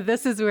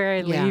 This Is Where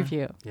I Leave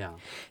You. Yeah.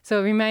 So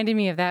it reminded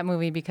me of that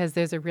movie because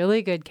there's a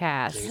really good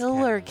cast.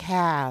 Killer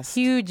cast.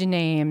 Huge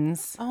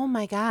names. Oh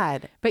my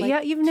God. But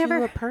like, you've never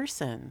to a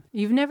person.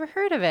 You've never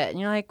heard of it. And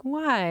you're like,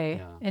 why?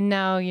 Yeah. And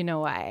now you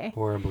know why.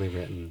 Horribly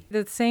written.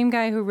 The same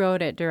guy who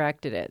wrote it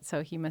directed it.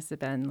 So he must have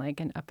been like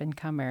an up and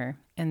comer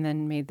and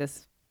then made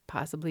this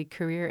possibly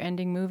career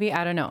ending movie.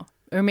 I don't know.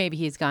 Or maybe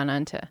he's gone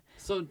on to.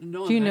 So,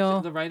 no, Do you actually,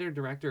 know? the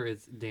writer-director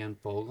is Dan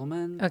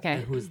Fogelman.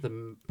 Okay. Who's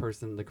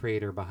the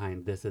creator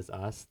behind This Is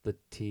Us, the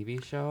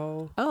TV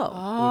show. Oh.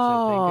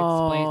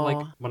 Which I think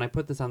explains, like, when I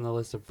put this on the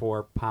list of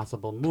 4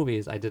 possible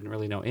movies, I didn't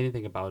really know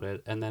anything about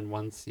it. And then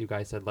once you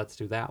guys said, let's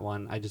do that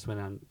one, I just went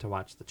on to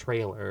watch the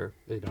trailer,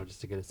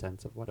 just to get a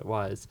sense of what it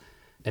was.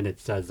 And it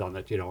says on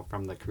it,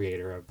 from the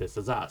creator of This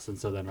Is Us. And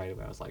so then right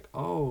away I was like,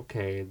 oh,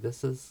 okay,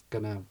 this is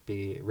going to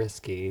be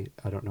risky.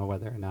 I don't know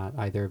whether or not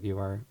either of you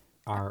are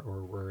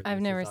or were. I've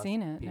This never Is Us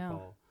seen it, people.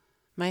 no.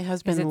 My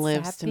husband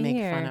lives to make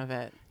sappy fun or- of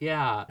it.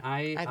 Yeah,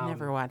 I've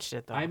never watched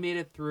it though. I made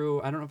it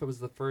through, I don't know if it was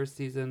the first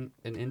season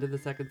and into the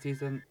second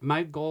season.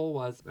 My goal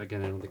was,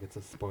 again, I don't think it's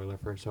a spoiler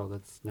for a show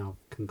that's now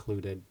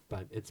concluded,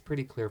 but it's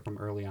pretty clear from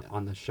early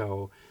on the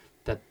show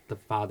that the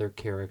father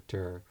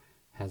character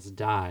has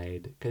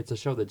died. It's a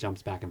show that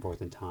jumps back and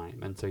forth in time.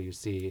 And so you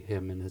see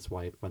him and his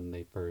wife when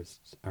they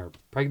first are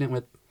pregnant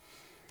with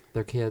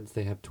their kids.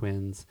 They have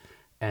twins.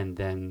 And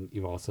then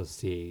you also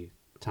see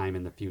time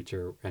in the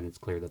future, and it's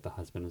clear that the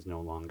husband is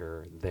no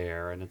longer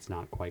there, and it's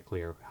not quite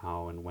clear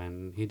how and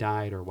when he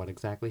died or what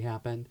exactly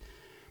happened.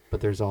 But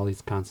there's all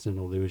these constant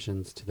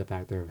allusions to the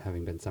fact there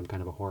having been some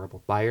kind of a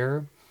horrible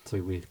fire. So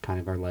we kind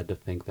of are led to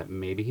think that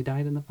maybe he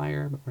died in the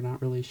fire, but we're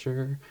not really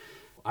sure.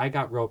 I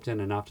got roped in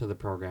enough to the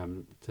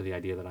program, to the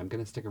idea that I'm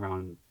going to stick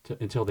around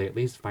until they at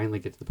least finally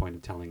get to the point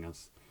of telling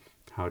us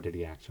how did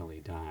he actually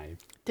die.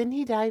 Didn't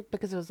he die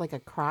because it was like a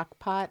crock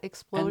pot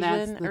explosion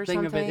and that's the or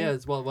thing something? of it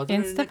is, well, it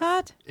wasn't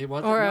Instapot? It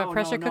wasn't, Or no, a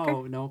pressure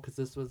cooker? No, because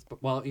this was,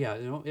 well, yeah,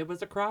 it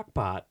was a crock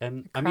pot.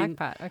 And I Crock mean,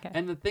 pot, okay.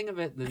 And the thing of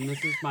it, and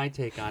this is my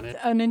take on it,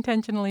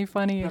 Unintentionally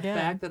funny the again.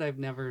 fact that I've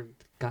never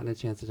gotten a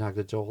chance to talk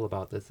to Joel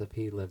about this, if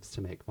he lives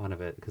to make fun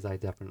of it, because I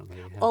definitely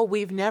have. Oh,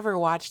 we've never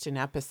watched an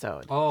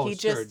episode. Oh, he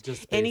sure, just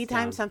based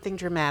anytime on- something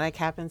dramatic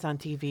happens on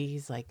TV,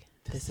 he's like,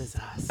 "This is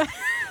us,"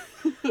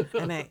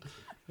 and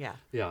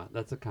Yeah,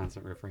 that's a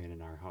constant refrain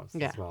in our house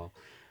Yeah. as well.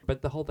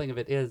 But the whole thing of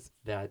it is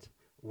that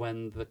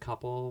when the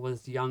couple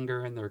was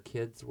younger and their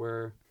kids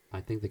were,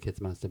 I think the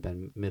kids must have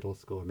been middle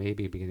school or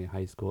maybe beginning of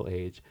high school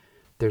age,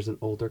 there's an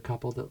older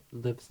couple that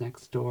lives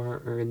next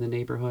door or in the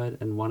neighborhood,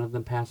 and one of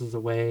them passes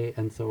away.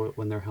 And so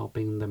when they're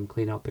helping them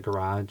clean out the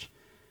garage,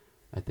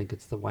 I think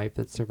it's the wife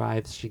that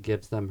survives. She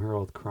gives them her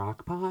old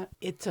crock pot.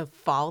 it's a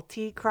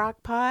faulty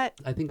crock pot.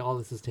 I think all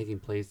this is taking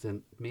place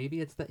in, maybe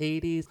it's the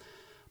 80s,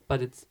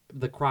 but it's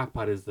the crock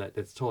pot is that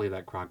it's totally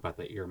that crock pot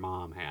that your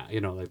mom had,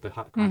 like the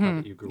hot crock pot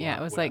that you grew up with. Yeah,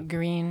 it was like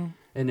green.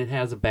 and it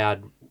has a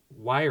bad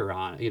wire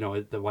on it. You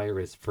know, the wire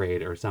is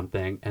frayed or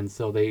something, and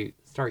so they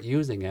start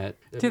using it.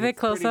 Do they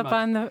close up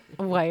on the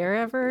wire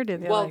ever? Do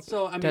they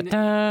so I mean,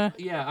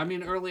 yeah, I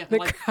mean early,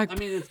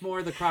 it's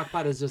more the crock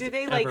pot is just. Do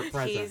they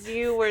ever-present. tease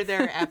you where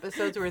there are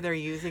episodes where they're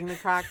using the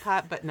crock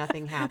pot but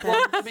nothing happens?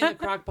 Well, I mean, the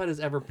crock pot is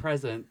ever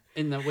present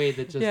in the way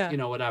that just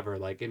whatever,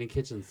 like any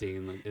kitchen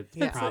scene, it's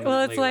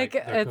prominently, like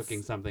they're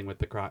cooking something with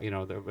the crock.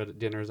 The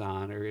dinner's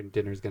on or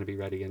dinner's going to be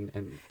ready in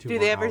 2 Do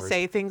they ever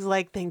say things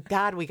like, "Thank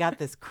God we got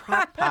this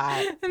crock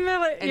pot"?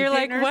 And you're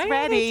like, why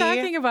are they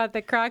talking about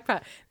the crock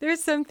pot?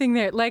 There's something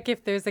there. Like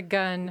if there's a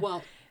gun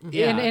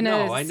in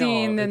a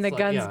scene, then the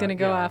gun's going to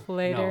go off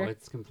later. No,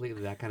 it's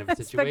completely that kind of a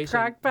That's situation. the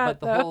crock pot,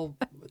 but the whole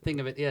thing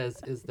of it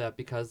is that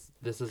because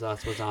This Is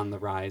Us was on the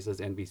rise as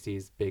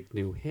NBC's big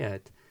new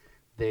hit,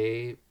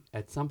 they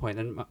at some point,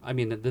 and I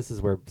mean, this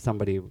is where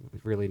somebody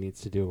really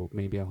needs to do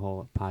maybe a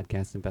whole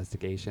podcast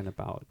investigation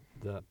about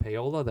the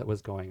payola that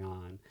was going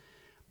on,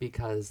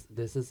 because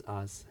This Is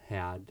Us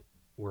had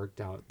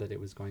worked out that it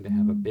was going to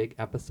have a big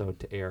episode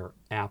to air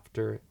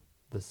after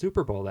the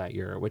Super Bowl that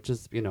year, which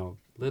is,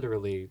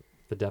 literally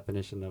the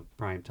definition of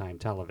primetime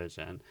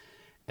television.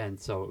 And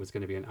so it was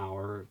going to be an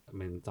hour. I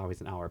mean, it's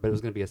always an hour, but it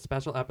was going to be a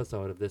special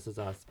episode of This Is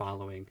Us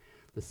following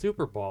the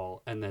Super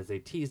Bowl. And as they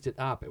teased it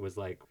up, it was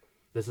like,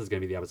 this is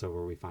going to be the episode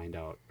where we find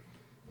out.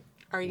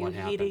 Are you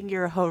eating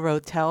your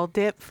Rotel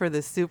dip for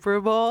the Super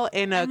Bowl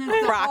in a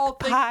crock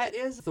pot?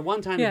 It's the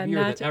one time of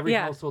year that every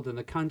household in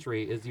the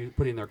country is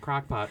putting their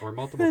crock pot or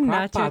multiple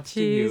crock pots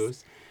to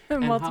use.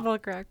 Multiple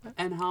crock pots.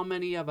 And how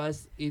many of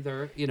us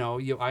either,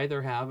 you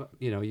either have,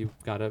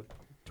 you've got a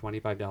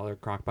 $25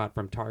 crock pot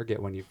from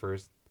Target when you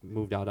first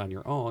moved out on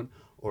your own,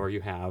 or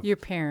you have your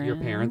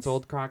parents'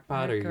 old crock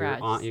pot, or your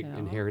aunt, you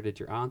inherited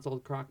your aunt's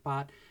old crock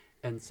pot.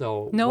 And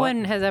so no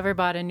one has ever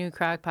bought a new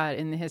crock pot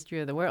in the history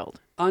of the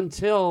world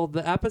until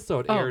the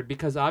episode aired,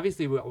 because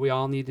obviously what we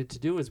all needed to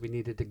do is we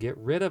needed to get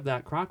rid of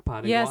that crock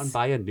pot and go out and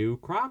buy a new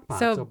crock pot.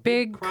 So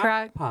big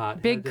crock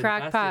pot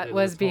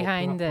was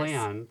behind this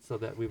plan, so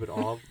that we would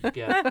all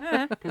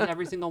get, because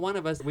every single one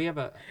of us, we have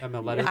a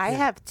letter. I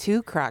have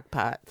 2 crock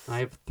pots. I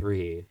have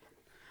 3.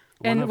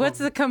 And what's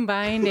the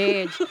combined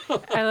age?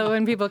 I love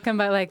when people come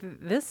by like,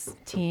 this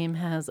team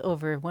has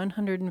over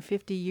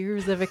 150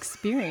 years of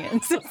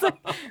experience. It's like,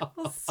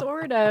 well,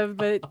 sort of,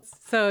 but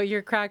so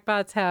your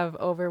crockpots have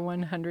over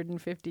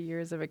 150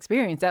 years of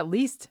experience, at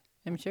least,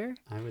 I'm sure.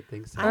 I would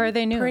think so. Or are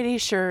they new? I'm pretty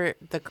sure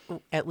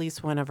at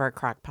least one of our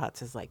crock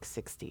pots is like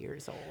 60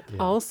 years old. Yeah.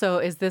 Also,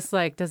 is this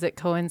like, does it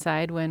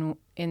coincide when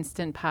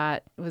Instant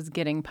Pot was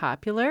getting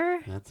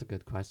popular? That's a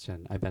good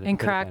question. I bet. And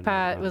crock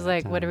pot was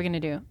like, what are we going to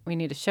do? We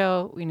need a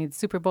show. We need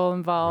Super Bowl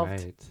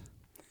involved. Right.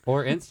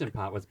 Or Instant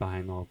Pot was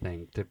behind the whole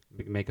thing to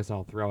make us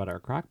all throw out our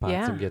crock pots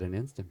and get an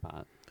Instant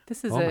Pot.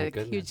 This is a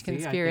huge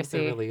conspiracy. See, I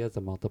think there really is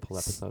a multiple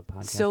episode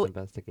podcast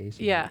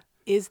investigation. Yeah.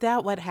 Is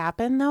that what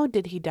happened, though?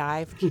 Did he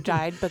die? He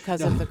died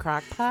because of the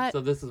crock pot?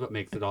 So this is what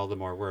makes it all the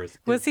more worse.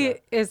 Was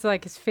is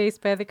like his face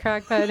by the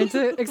crock pot and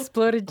it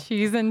exploded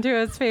cheese into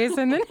his face,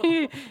 and then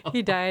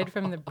he died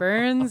from the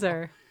burns,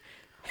 or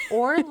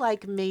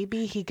like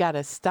maybe he got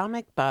a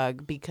stomach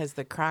bug because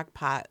the crock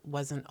pot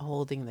wasn't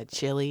holding the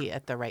chili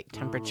at the right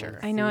temperature.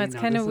 I know, it's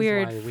kind of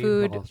weird.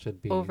 Food we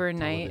should be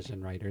overnight.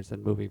 Television writers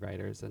and movie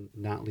writers, and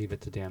not leave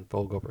it to Dan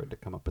Fogelberg to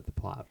come up with the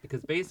plot,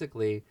 because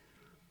basically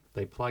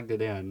they plugged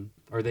it in,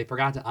 or they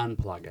forgot to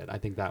unplug it. I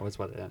think that was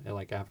what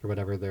like after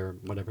whatever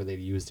they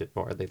used it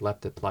for, they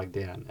left it plugged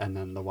in, and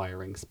then the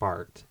wiring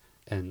sparked,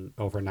 and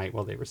overnight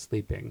while they were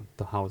sleeping,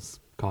 the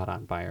house caught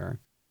on fire.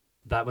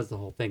 That was the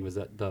whole thing. Was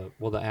that the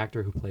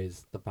actor who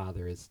plays the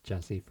father is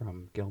Jesse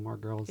from Gilmore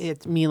Girls?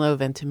 It's Milo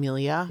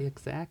Ventimiglia.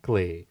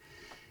 Exactly.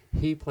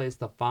 He plays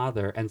the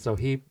father, and so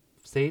he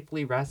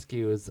safely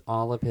rescues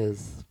all of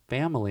his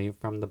family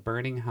from the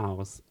burning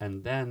house,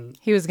 and then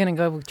he was going to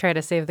go try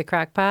to save the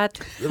crock pot.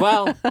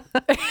 Well,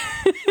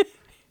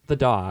 the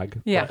dog.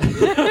 Yeah.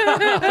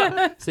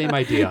 Same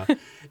idea.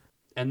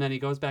 And then he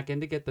goes back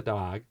in to get the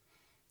dog,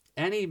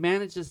 and he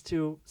manages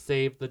to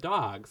save the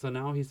dog. So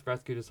now he's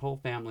rescued his whole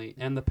family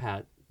and the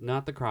pet,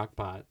 not the crock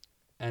pot.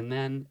 And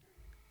then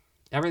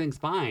everything's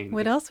fine.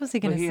 What else was he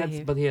going to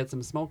save? But he had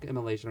some smoke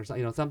inhalation or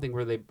something, something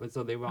where they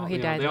all,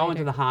 they all went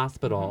to the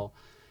hospital.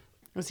 Mm-hmm.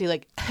 Was he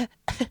like...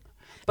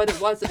 But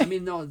it was, I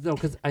mean, no,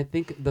 because I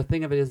think the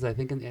thing of it is, I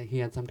think he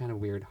had some kind of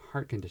weird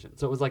heart condition.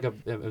 So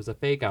it was a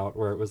fake out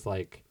where it was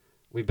like,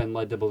 we've been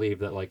led to believe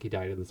that like he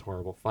died in this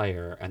horrible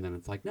fire. And then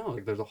it's like, no,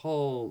 there's a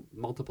whole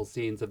multiple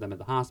scenes of them at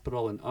the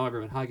hospital and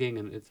everyone hugging.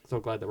 And it's so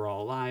glad that we're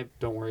all alive.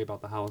 Don't worry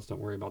about the house. Don't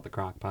worry about the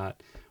crock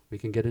pot. We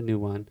can get a new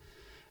one.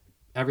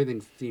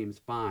 Everything seems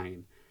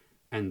fine.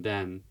 And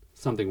then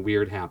something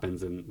weird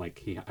happens, and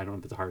like I don't know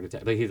if it's a heart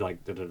attack. Like he's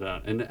like da da da,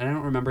 and I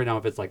don't remember now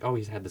if it's like, oh,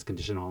 he's had this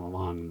condition all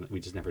along, and we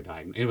just never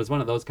died. And it was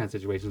one of those kind of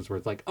situations where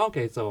it's like,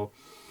 okay, so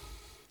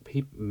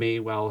he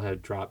may well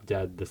have dropped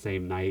dead the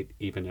same night,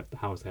 even if the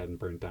house hadn't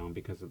burned down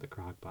because of the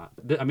crock pot.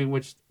 I mean,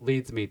 which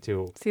leads me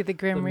to see the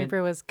Grim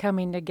Reaper was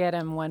coming to get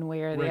him one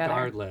way or the other.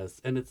 Regardless,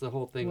 and it's the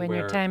whole thing when where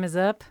your time is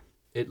up.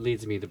 It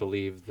leads me to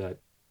believe that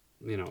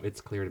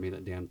it's clear to me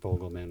that Dan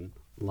Fogelman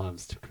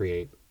loves to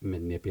create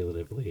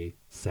manipulatively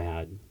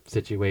sad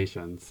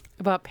situations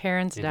About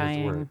parents in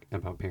dying. his work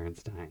about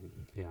parents dying.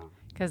 Yeah.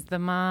 Because the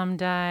mom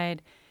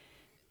died,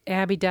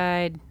 Abby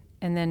died,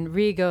 and then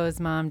Rigo's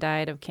mom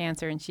died of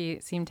cancer, and she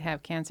seemed to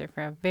have cancer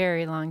for a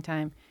very long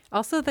time.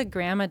 Also, the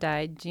grandma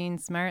died. Jean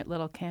Smart,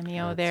 little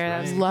cameo That's there. right.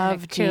 That was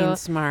Love kinda cool. Jean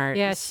Smart.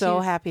 Yeah, so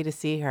she's- happy to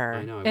see her.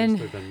 I know. I And- wish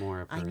there'd been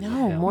more of her. I in the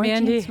know, film. more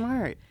Mandy- Jean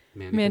Smart.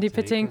 Mandy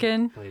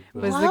Patinkin played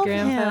was Will. the Love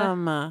grandpa.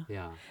 him.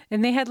 Yeah.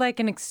 And they had like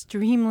an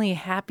extremely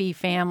happy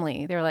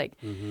family. They were like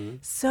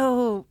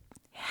so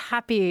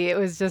happy. It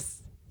was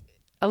just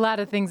a lot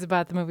of things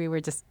about the movie were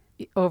just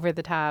over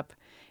the top.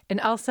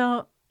 And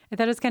also, I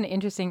thought it was kind of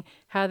interesting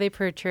how they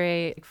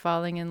portray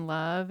falling in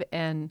love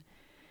and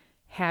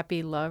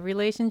happy love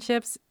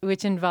relationships,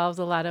 which involves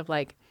a lot of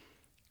like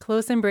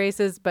close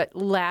embraces, but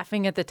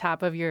laughing at the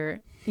top of your,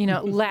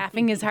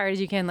 laughing as hard as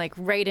you can, like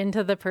right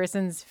into the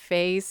person's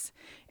face.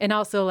 And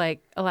also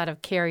like a lot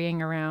of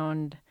carrying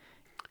around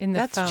in the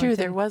That's fountain. true.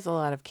 There was a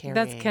lot of carrying.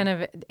 That's kind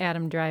of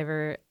Adam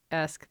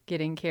Driver-esque,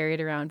 getting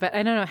carried around. But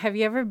I don't know, have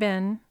you ever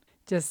been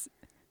just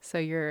so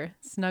you're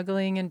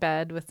snuggling in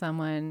bed with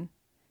someone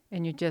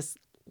and you're just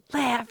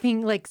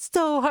laughing like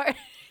so hard?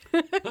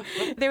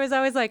 There was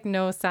always like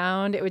no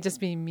sound. It would just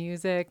be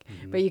music,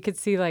 but you could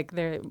see like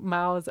their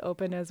mouths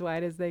open as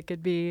wide as they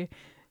could be,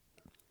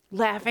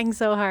 laughing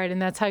so hard.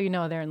 And that's how you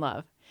know they're in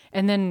love.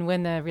 And then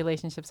when the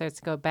relationship starts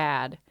to go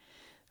bad,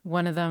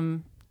 one of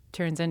them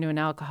turns into an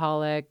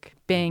alcoholic,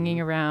 banging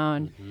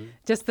around.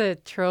 Just the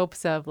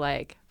tropes of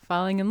like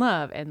falling in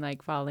love and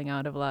like falling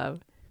out of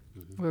love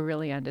were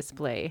really on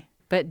display.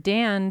 But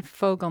Dan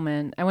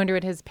Fogelman, I wonder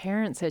what his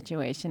parent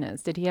situation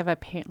is. Did he have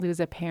lose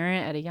a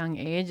parent at a young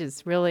age?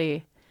 It's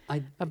really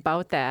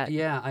about that.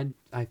 Yeah,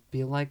 I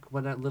feel like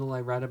what little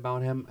I read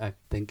about him, I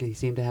think he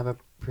seemed to have a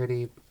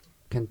pretty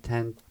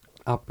content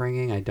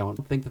upbringing. I don't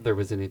think that there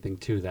was anything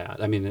to that.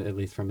 I mean, at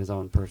least from his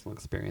own personal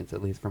experience,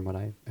 at least from what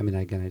I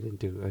didn't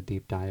do a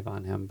deep dive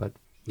on him, but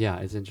yeah,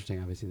 it's interesting.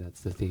 Obviously, that's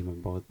the theme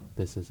of both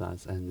This Is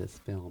Us and this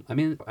film. I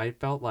mean, I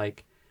felt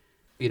like,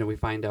 we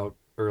find out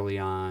early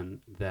on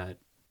that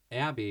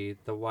Abby,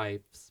 the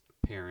wife's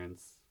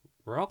parents,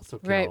 were also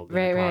killed in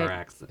a car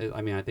accident.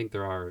 I mean, I think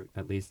there are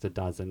at least a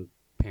dozen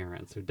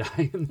parents who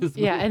die in this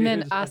movie. Yeah, and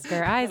then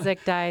Oscar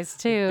Isaac dies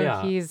too.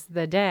 Yeah. He's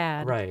the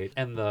dad. Right.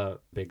 And the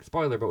big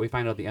spoiler, but we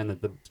find out at the end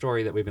that the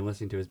story that we've been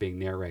listening to is being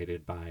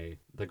narrated by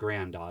the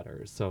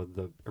granddaughters. So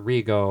the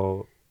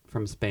Rigo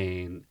from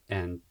Spain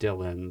and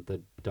Dylan,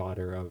 the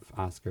daughter of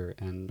Oscar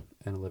and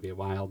Olivia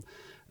Wilde,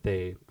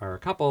 they are a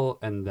couple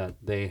and that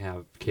they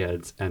have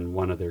kids, and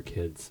one of their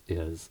kids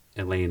is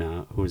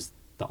Elena, who's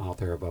the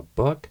author of a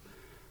book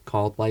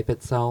called Life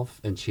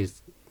Itself, and she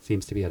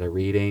seems to be at a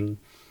reading,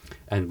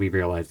 and we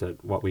realize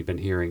that what we've been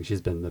hearing,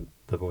 she's been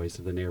the voice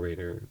of the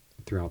narrator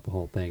throughout the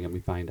whole thing, and we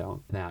find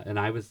out that. And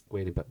I was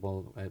waiting, but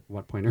at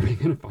what point are we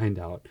going to find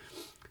out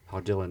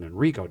how Dylan and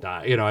Rico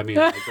die? Like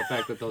the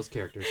fact that those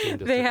characters seem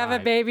to They survive.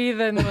 have a baby,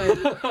 then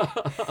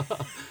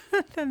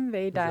then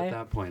they 'Cause die. At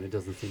that point, it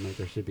doesn't seem like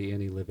there should be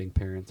any living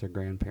parents or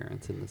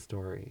grandparents in the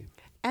story.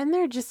 And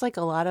there are just like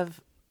a lot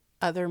of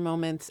other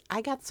moments.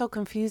 I got so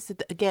confused.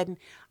 Again,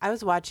 I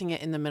was watching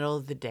it in the middle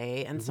of the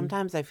day, and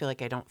sometimes I feel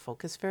like I don't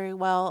focus very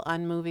well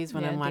on movies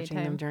when Yeah, I'm watching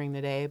daytime. them during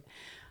the day.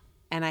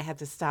 And I had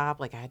to stop,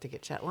 like I had to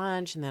get Chet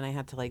lunch, and then I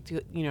had to like do,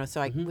 so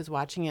I was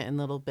watching it in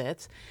little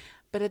bits.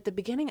 But at the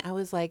beginning, I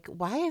was like,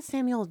 why is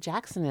Samuel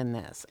Jackson in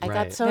this? I Right.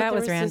 got so That there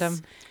was random.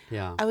 this-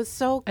 Yeah. I was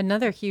so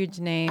Another huge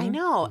name. I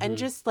know. And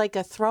just like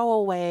a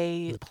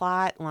throwaway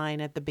plot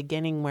line at the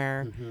beginning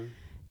where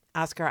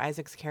Oscar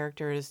Isaac's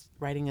character is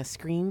writing a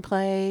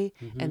screenplay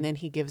and then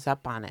he gives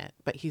up on it,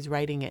 but he's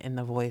writing it in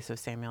the voice of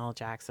Samuel L.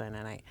 Jackson.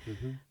 And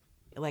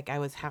I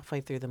was halfway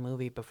through the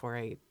movie before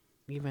I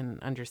even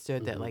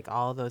understood that like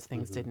all of those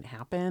things didn't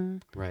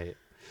happen. Right.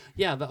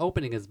 Yeah, the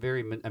opening is very,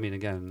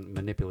 again,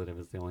 manipulative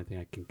is the only thing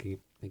I can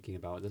keep thinking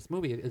about. This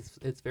movie,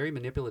 it's very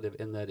manipulative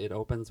in that it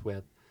opens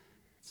with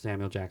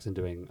Samuel Jackson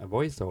doing a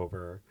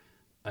voiceover,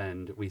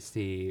 and we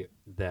see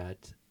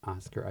that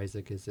Oscar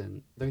Isaac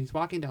he's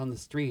walking down the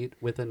street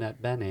with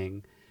Annette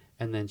Bening,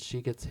 and then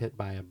she gets hit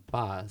by a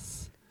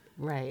bus.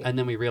 Right. And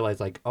then we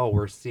realize, like, oh,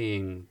 we're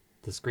seeing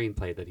the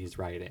screenplay that he's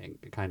writing,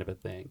 kind of a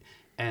thing.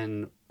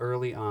 And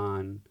early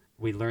on,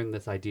 we learned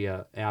this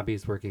idea.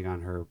 Abby's working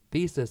on her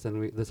thesis,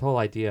 and this whole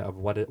idea of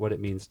what it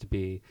means to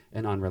be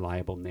an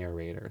unreliable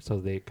narrator. So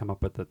they come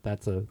up with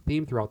that's a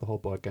theme throughout the whole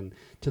book, and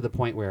to the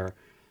point where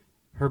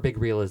her big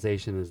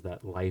realization is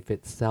that life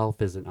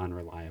itself is an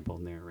unreliable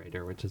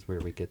narrator, which is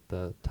where we get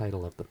the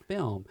title of the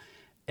film.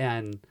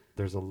 And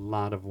there's a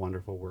lot of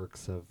wonderful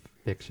works of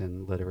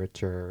fiction,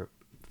 literature,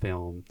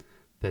 film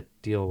that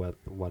deal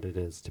with what it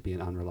is to be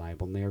an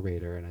unreliable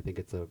narrator, and I think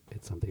it's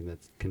something that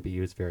can be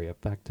used very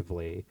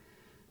effectively.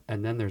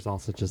 And then there's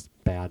also just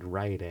bad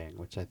writing,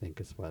 which I think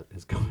is what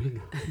is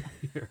going on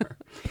here.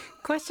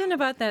 Question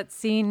about that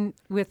scene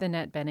with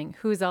Annette Bening,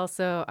 who's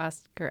also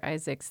Oscar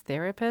Isaac's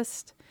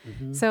therapist.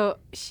 So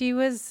she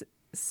was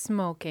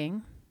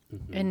smoking,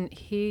 and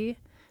he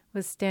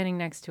was standing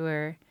next to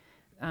her.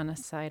 on a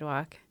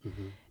sidewalk.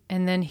 Mm-hmm.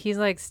 And then he's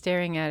like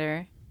staring at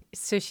her.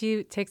 So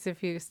she takes a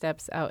few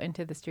steps out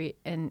into the street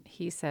and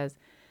he says,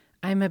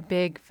 I'm a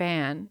big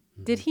fan.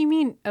 Mm-hmm. Did he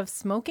mean of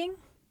smoking?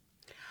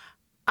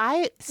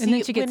 I see. And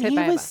then she gets when hit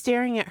by he a was bus.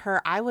 staring at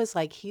her, I was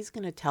like, he's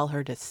going to tell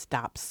her to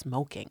stop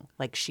smoking.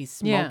 Like she's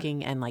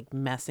smoking and like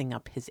messing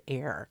up his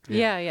air.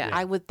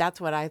 Yeah.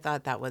 That's what I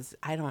thought that was.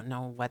 I don't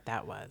know what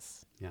that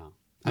was. Yeah.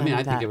 I mean,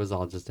 I think it was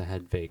all just a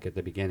head fake at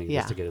the beginning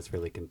Yeah. just to get us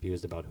really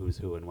confused about who's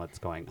who and what's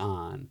going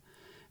on.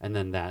 And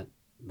then that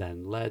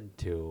then led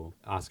to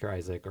Oscar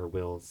Isaac or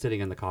Will sitting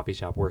in the coffee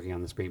shop working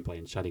on the screenplay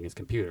and shutting his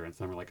computer. And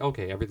so we're like,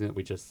 okay, everything that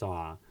we just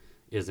saw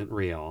isn't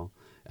real.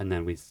 And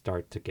then we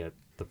start to get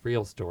the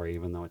real story,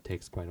 even though it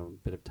takes quite a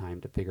bit of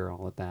time to figure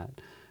all of that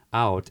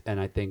out.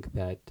 And I think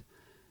that,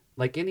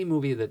 like any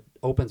movie that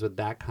opens with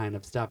that kind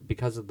of stuff,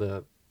 because of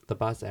the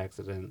bus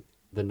accident,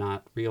 the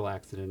not real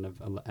accident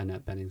of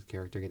Annette Bening's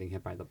character getting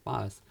hit by the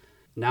bus,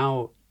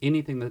 now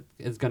anything that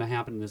is going to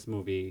happen in this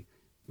movie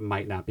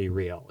might not be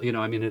real. You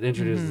know, I mean, it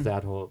introduces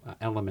that whole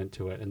element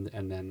to it,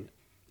 and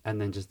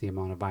then just the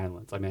amount of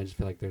violence. I mean, I just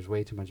feel like there's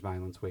way too much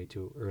violence way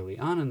too early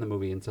on in the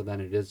movie, and so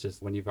then it is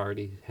just when you've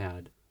already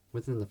had,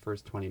 within the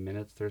first 20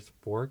 minutes, there's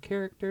 4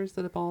 characters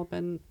that have all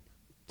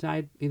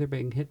died either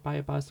being hit by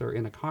a bus or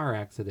in a car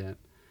accident.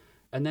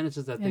 And then it's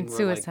just that thing where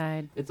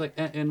suicide. Like, it's like,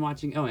 and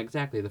watching,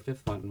 exactly, the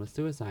 5th one was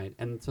suicide.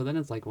 And so then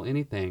it's like, well,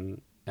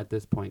 anything at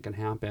this point can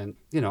happen.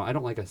 You know, I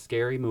don't like a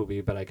scary movie,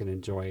 but I can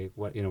enjoy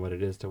what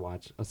it is to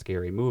watch a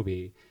scary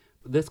movie.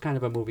 This kind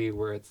of a movie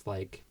where it's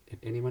like, if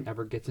anyone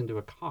ever gets into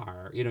a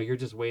car, you're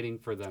just waiting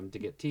for them to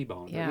get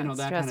T-boned. Yeah,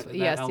 that kind of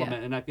yes, element. yeah.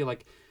 And I feel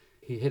like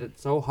he hit it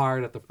so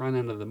hard at the front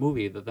end of the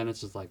movie that then it's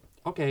just like,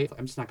 okay,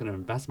 I'm just not going to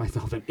invest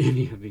myself in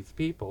any of these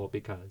people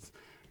because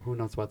who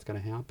knows what's going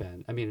to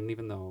happen. I mean, and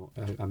even though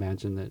I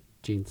imagine that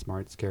Jean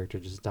Smart's character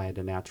just died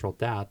a natural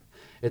death,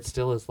 it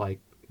still is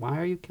like, why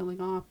are you killing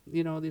off,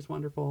 these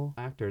wonderful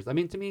actors? I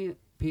mean, to me,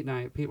 Pete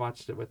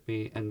watched it with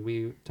me and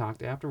we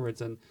talked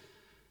afterwards, and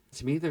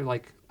to me, they're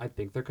like, I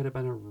think there could have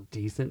been a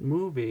decent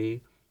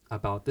movie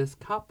about this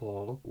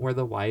couple where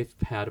the wife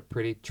had a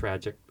pretty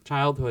tragic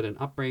childhood and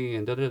upbringing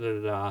and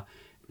da-da-da-da-da,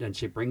 and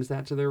she brings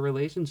that to their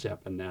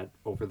relationship, and that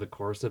over the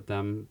course of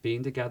them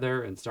being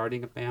together and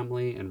starting a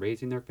family and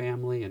raising their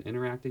family and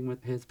interacting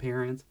with his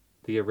parents,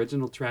 the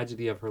original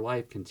tragedy of her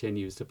life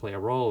continues to play a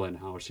role in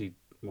how she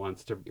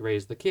wants to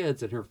raise the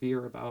kids and her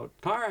fear about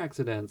car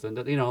accidents. And,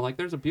 like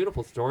there's a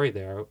beautiful story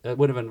there. It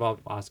would have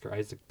involved Oscar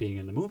Isaac being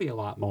in the movie a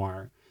lot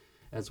more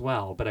as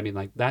well. But I mean,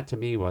 like that to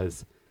me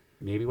was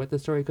maybe what the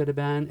story could have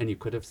been. And you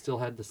could have still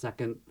had the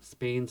second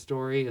Spain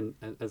story and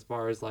as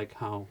far as like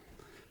how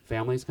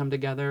families come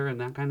together and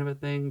that kind of a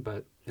thing.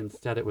 But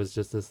instead it was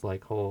just this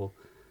like whole,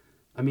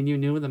 I mean, you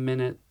knew the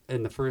minute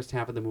in the first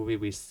half of the movie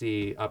we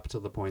see up to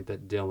the point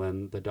that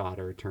Dylan, the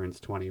daughter, turns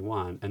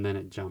 21, and then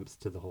it jumps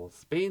to the whole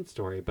Spain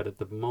story. But at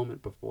the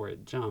moment before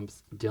it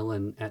jumps,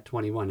 Dylan at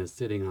 21 is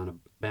sitting on a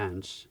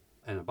bench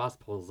and a bus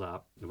pulls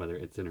up, whether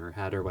it's in her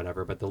head or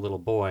whatever, but the little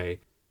boy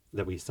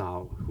that we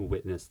saw who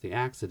witnessed the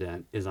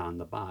accident is on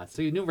the bus.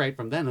 So you knew right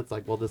from then, it's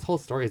like, well, this whole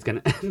story is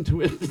going to end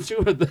with the two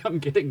of them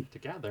getting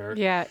together.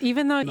 Yeah,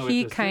 even though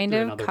he kind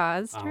of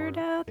caused her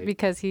death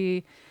because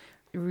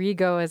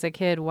Rigo as a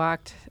kid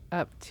walked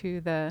up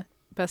to the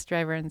bus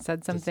driver and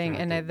said something,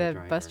 and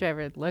the bus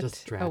driver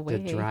looked away.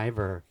 Distracted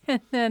driver.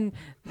 And then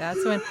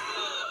that's when...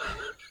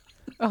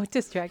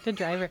 distracted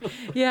driver.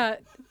 Yeah.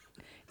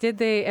 Did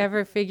they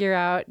ever figure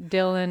out,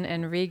 Dylan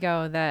and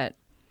Rigo, that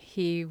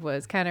he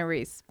was kind of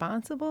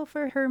responsible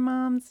for her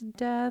mom's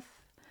death?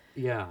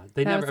 Yeah.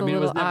 It was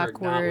never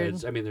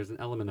acknowledged. I mean, there's an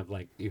element of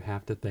like, you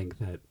have to think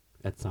that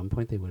at some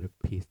point they would have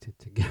pieced it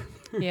together.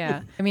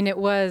 Yeah. I mean, it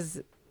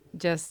was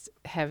just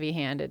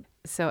heavy-handed.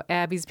 So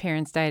Abby's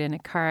parents died in a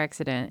car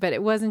accident, but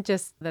it wasn't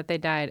just that they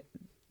died,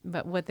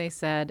 but what they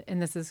said,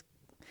 and this is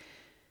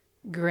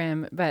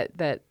grim, but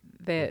that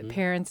the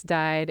parents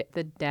died,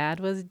 the dad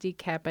was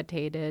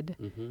decapitated,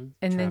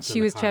 and then she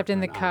was trapped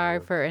in the car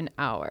for an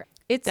hour.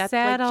 That's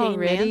sad like Jane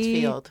already.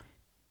 Mansfield,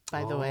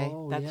 by the way.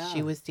 Yeah.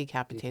 She was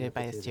decapitated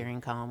by a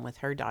steering column with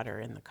her daughter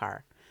in the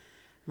car,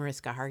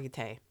 Mariska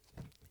Hargitay.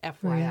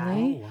 FYI.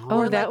 Really?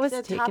 Oh, wow. That was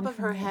the taken top of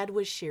from her head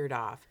was sheared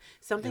off.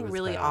 Something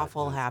really bad.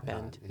 awful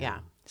happened. Bad. Yeah.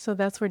 So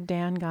that's where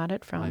Dan got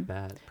it from. I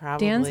bet.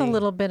 Probably. Dan's a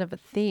little bit of a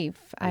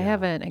thief. I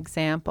have an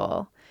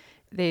example.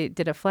 They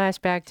did a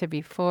flashback to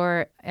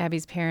before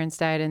Abby's parents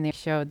died, and they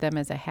showed them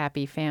as a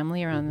happy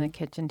family around the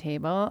kitchen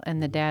table.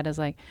 And the dad is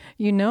like,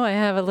 I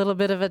have a little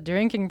bit of a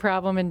drinking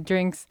problem, and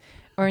drinks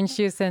orange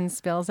juice and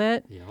spills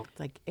it. Yep. It's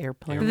like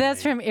Airplane.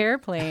 That's from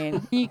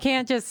Airplane. You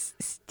can't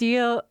just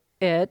steal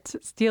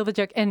the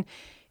joke. And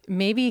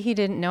maybe he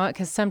didn't know it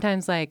because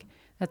sometimes, like,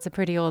 that's a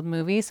pretty old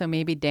movie. So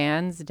maybe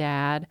Dan's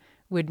dad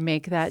would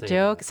make that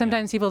joke.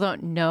 Sometimes people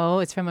don't know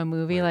it's from a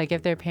movie, like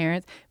if they're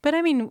parents. But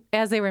I mean,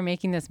 as they were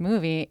making this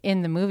movie,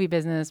 in the movie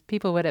business,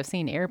 people would have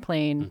seen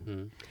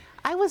Airplane.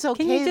 I was Can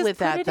you okay just with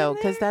put it that in though,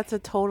 because there? that's a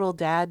total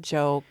dad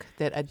joke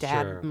that a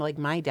dad, Sure. like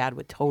my dad,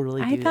 would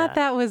totally do I thought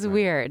that was Right.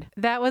 weird.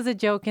 That was a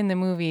joke in the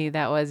movie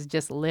that was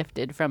just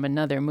lifted from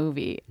another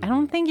movie. I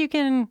don't think you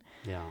can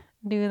Yeah.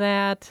 do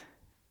that.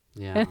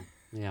 Yeah.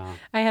 Yeah.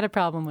 I had a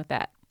problem with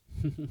that.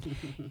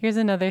 Here's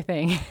another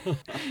thing.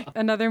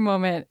 Another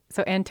moment.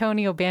 So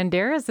Antonio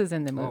Banderas is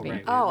in the movie.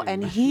 right. Oh,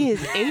 and he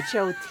is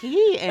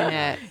HOT in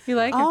it. You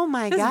like him? Oh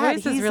my His God,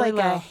 voice is he's really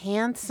like low. a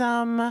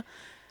handsome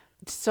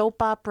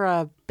soap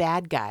opera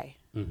bad guy.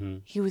 Mm-hmm.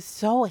 He was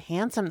so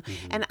handsome,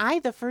 and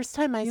the first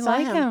time I You saw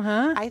like him,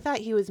 huh? I thought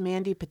he was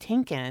Mandy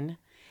Patinkin.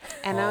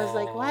 And I was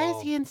like, why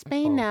is he in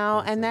Spain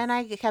now? And then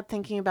I kept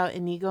thinking about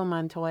Inigo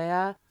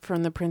Montoya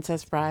from The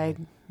Princess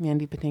Bride,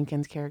 Mandy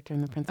Patinkin's character in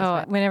The Princess Oh,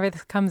 Bride. whenever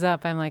this comes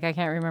up, I'm like, I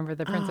can't remember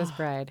The Princess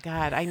Bride.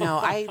 God, I know.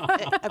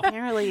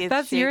 Apparently it's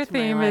That's your shaped my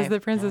theme is life. The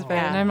Princess Bride.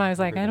 And Yeah. I'm always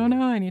like, I don't Everybody.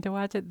 know. I need to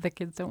watch it. The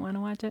kids don't want to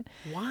watch it.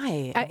 Why?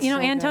 You know, It's so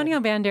Antonio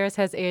good. Banderas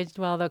has aged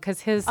well, though,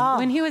 because Oh,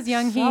 when he was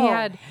young, he so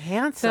had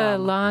handsome. the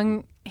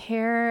long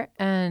hair,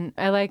 and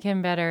I like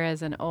him better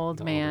as an old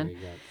The man. older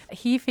he gets.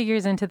 He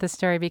figures into the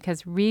story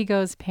because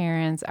Rigo's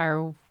parents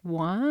are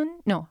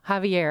Javier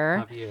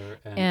Javier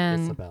and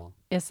and Isabel.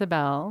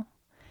 Isabel.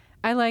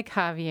 I like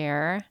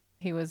Javier.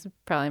 He was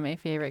probably my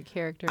favorite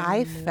character. in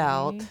I the movie.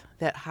 felt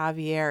that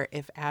Javier,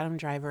 if Adam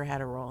Driver had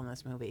a role in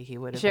this movie, he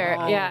would have Sure,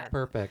 been yeah.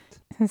 Perfect.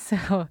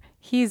 So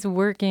he's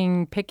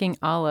working picking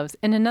olives.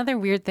 And another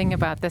weird thing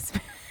about this,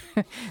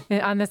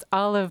 on this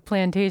olive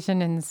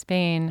plantation in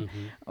Spain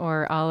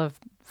or olive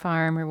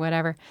farm or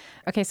whatever.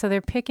 Okay, so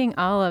they're picking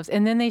olives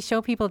and then they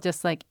show people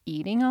just like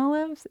eating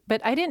olives.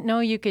 But I didn't know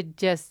you could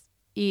just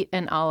eat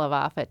an olive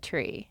off a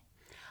tree.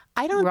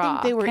 I don't Raw.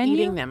 think they were Can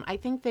eating you? them. I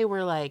think they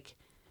were like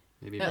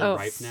Maybe Oh, the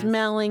ripeness.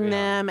 smelling Yeah.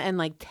 them and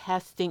like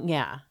testing.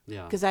 Yeah.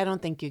 Yeah. Because I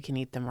don't think you can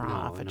eat them raw No,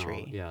 off a no.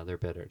 tree. Yeah, they're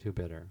bitter. Too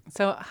bitter.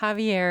 So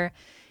Javier,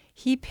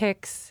 he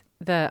picks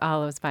the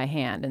olives by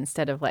hand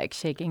instead of like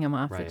shaking them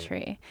off Right, the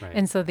tree. right.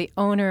 And so the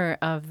owner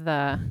of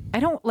I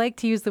don't like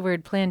to use the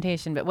word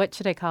plantation, but what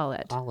should I call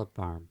it? Olive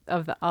farm.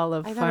 Of the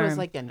olive I farm. thought it was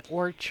like an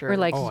orchard. Or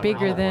like Oh, an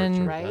bigger olive than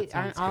orchard. right? That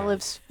Aren't sounds good.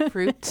 olives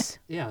fruits?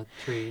 Yeah,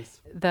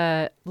 trees.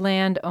 the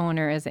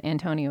landowner is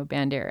Antonio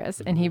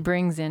Banderas, and he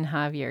brings in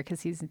Javier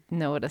because he's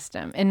noticed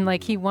him, and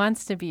like he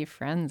wants to be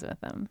friends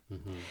with him.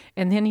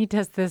 And then he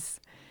tells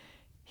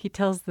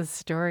this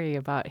story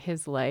about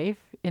his life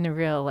in a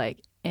real like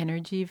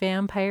energy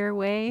vampire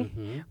way,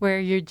 where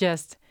you're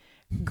just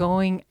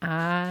going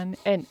on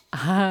and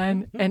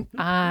on and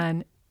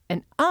on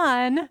and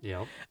on,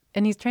 Yep.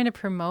 and he's trying to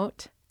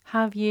promote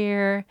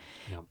Javier,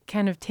 Yep.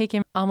 kind of take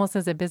him almost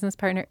as a business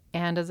partner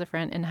and as a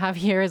friend. And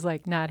Javier is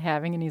like not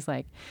having, and he's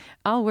like,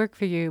 I'll work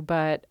for you,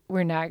 but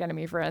we're not going to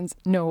be friends.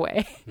 No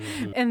way.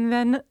 And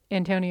then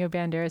Antonio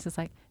Banderas is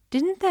like,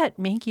 didn't that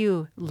make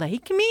you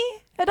like me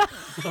at all?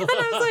 And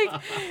I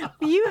was like,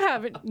 you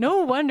haven't, no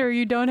wonder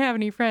you don't have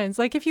any friends.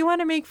 Like, if you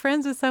want to make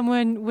friends with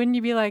someone, wouldn't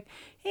you be like,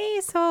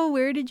 hey, so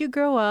where did you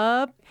grow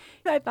up?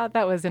 I thought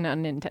that was an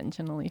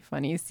unintentionally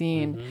funny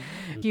scene.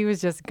 He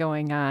was just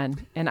going on,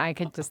 and I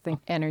could just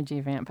think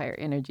energy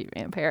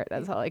vampire.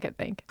 That's all I could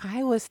think.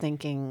 I was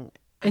thinking.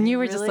 And you I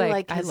were just really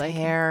like, I his like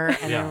him. hair,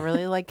 and Yeah. I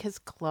really like his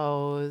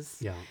clothes,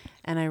 Yeah.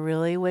 and I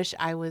really wish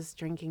I was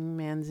drinking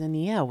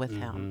manzanilla with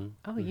him.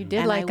 Oh, you did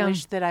And like I him.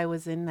 wish that I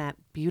was in that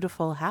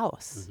beautiful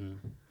house.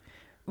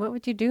 What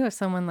would you do if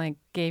someone like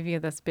gave you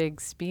this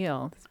big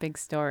spiel, this big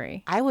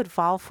story? I would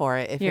fall for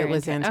it if You're it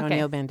was into it.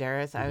 Antonio Okay.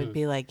 Banderas. I would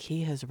be like,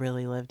 he has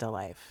really lived a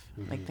life.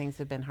 Like things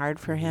have been hard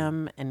for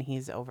him, and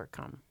he's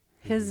overcome.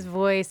 His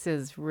voice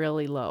is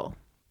really low.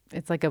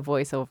 It's like a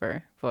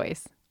voiceover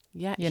voice.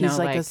 Yeah, You he's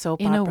know, like a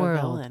soap in a opera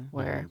world villain.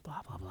 where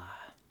blah blah blah.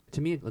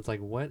 To me, it's like,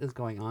 what is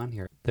going on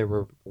here? There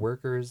were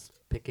workers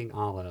picking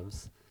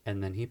olives,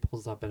 and then he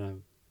pulls up in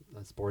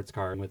a sports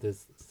car with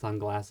his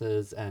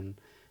sunglasses and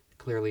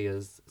clearly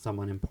is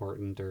someone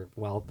important or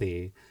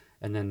wealthy.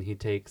 And then he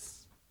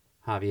takes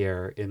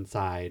Javier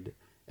inside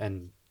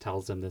and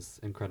tells him this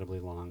incredibly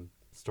long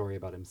story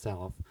about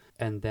himself.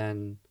 And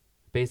then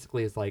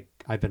basically is like,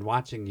 I've been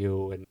watching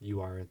you, and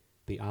you are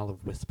the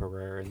olive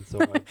whisperer, and so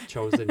I've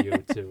chosen you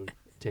to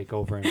take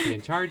over and be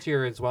in charge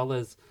here, as well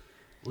as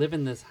live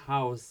in this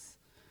house.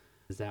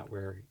 Is that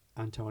where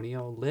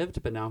Antonio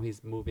lived? But now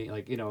he's moving,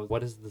 like,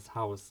 what is this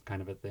house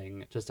kind of a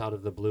thing? Just out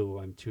of the blue,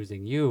 I'm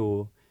choosing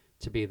you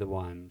to be the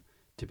one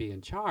to be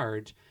in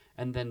charge.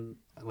 And then,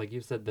 like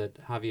you said, that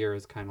Javier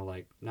is kind of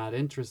like not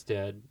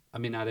interested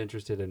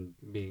in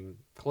being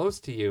close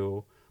to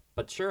you,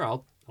 but sure,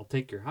 I'll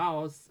take your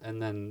house.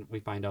 And then we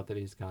find out that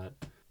he's got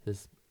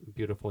this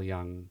beautiful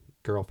young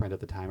girlfriend at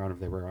the time. I don't know if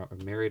they were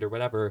married or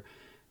whatever.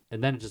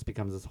 And then it just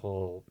becomes this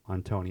whole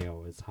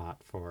Antonio is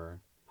hot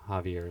for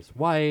Javier's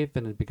wife,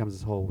 and it becomes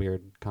this whole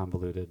weird,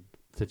 convoluted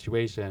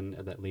situation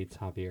that leads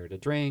Javier to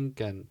drink.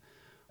 And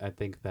I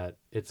think that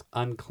it's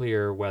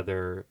unclear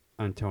whether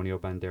Antonio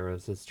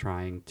Banderas is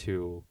trying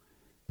to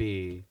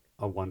be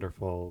a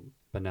wonderful,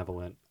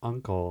 benevolent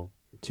uncle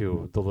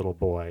to the little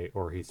boy,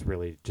 or he's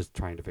really just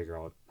trying to figure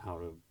out how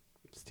to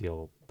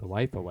steal the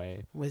wife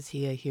away. Was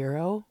he a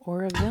hero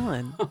or a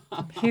villain?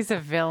 He's a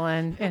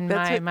villain in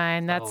my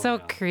mind. That's so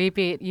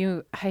creepy.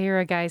 You hire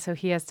a guy so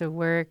he has to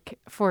work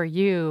for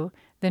you.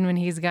 Then when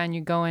he's gone,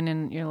 you go in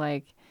and you're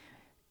like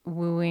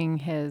wooing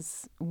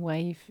his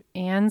wife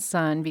and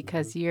son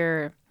because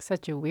you're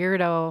such a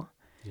weirdo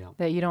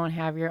that you don't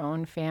have your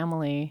own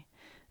family.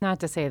 Not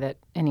to say that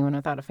anyone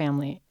without a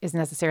family is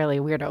necessarily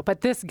a weirdo,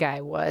 but this guy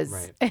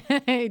was.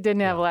 Right. He didn't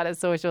have a lot of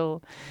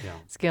social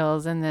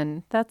skills. And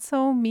then that's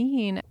so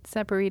mean,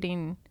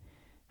 separating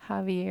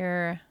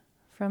Javier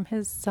from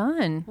his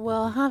son.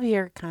 Well,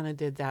 Javier kind of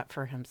did that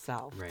for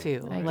himself,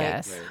 too. I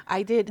guess. Right.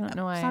 I did. I don't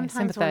know why sometimes I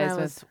when sympathize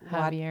I was with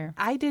Javier.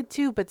 I did,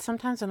 too, but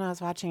sometimes when I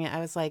was watching it, I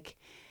was like,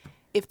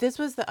 if this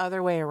was the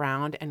other way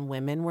around and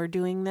women were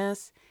doing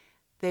this,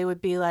 they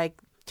would be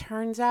like,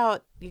 turns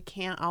out you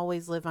can't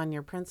always live on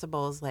your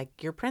principles.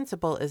 Like, your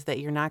principle is that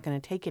you're not going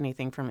to take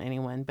anything from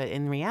anyone. But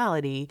in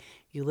reality,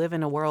 you live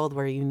in a world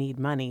where you need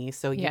money.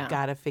 So you've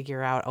got to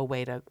figure out a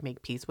way to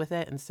make peace with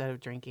it instead of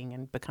drinking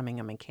and becoming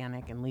a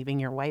mechanic and leaving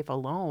your wife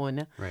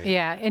alone. Right.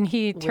 Yeah. And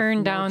he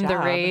turned down the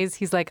raise.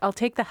 He's like, I'll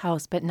take the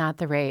house, but not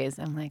the raise.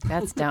 I'm like,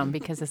 that's dumb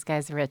because this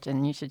guy's rich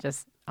and you should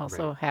just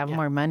also have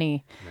more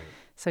money. Right.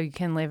 So you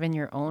can live in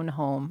your own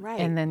home. Right.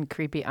 And then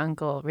creepy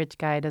uncle, rich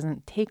guy,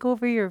 doesn't take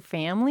over your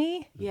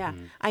family. Yeah,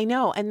 I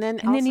know. And then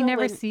he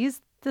never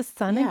sees the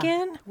son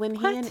again? When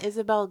he and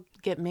Isabel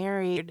get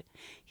married,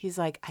 he's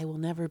like, I will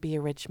never be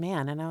a rich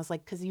man. And I was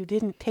like, because you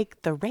didn't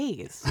take the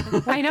raise.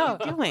 I know.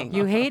 What are you doing?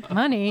 You hate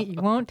money.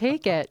 You won't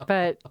take it.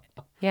 But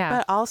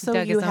But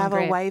also you have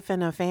a wife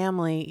and a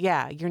family.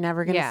 Yeah, you're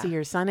never going to see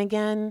your son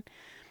again.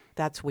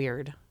 That's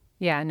weird.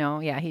 Yeah, no.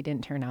 Yeah, he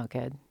didn't turn out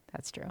good.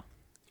 That's true.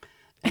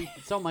 And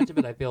so much of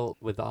it, I feel,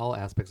 with all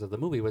aspects of the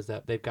movie was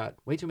that they've got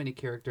way too many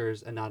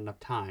characters and not enough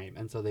time.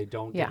 And so they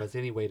don't give us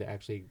any way to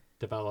actually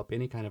develop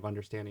any kind of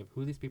understanding of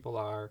who these people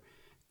are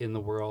in the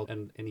world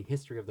and any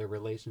history of their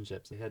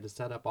relationships. They had to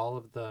set up all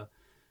of the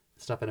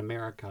stuff in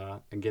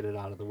America and get it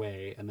out of the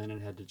way. And then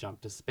it had to jump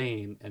to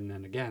Spain. And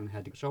then again,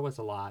 had to show us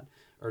a lot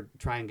or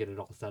try and get it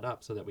all set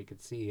up so that we could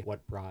see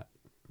what brought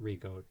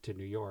Rico to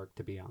New York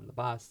to be on the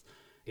bus.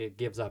 It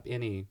gives up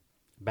any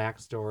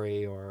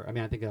backstory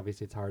I think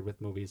obviously it's hard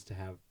with movies to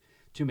have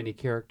too many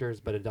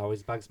characters, but it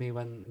always bugs me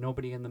when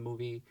nobody in the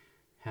movie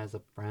has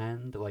a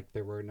friend. Like,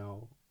 there were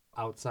no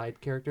outside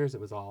characters.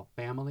 It was all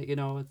family,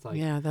 it's like,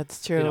 yeah,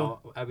 that's true.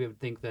 I would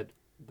think that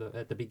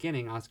at the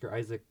beginning, Oscar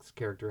Isaac's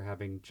character,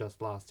 having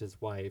just lost his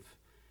wife,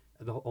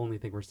 the only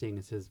thing we're seeing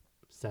is his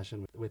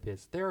session with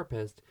his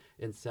therapist,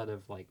 instead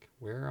of like,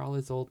 where are all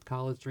his old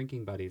college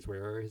drinking buddies?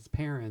 Where are his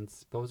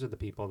parents? Those are the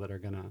people that are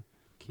gonna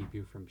keep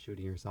you from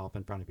shooting yourself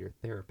in front of your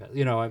therapist.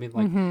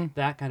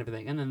 That kind of a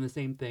thing. And then the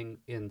same thing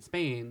in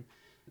Spain.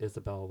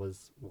 Isabel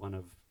was one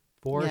of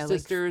four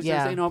sisters.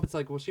 It's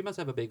like, well, she must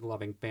have a big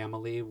loving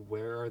family.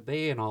 Where are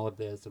they in all of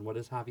this? And what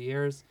is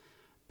Javier's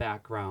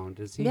background?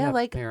 Does he have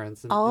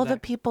parents? And all the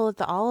people at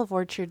the olive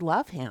orchard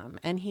love him.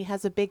 And he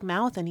has a big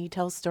mouth and he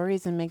tells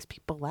stories and makes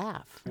people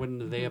laugh.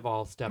 Wouldn't they have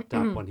all stepped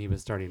up when he was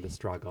starting to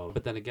struggle?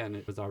 But then again,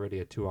 it was already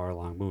a 2-hour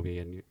long movie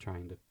and you're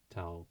trying to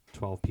tell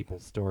 12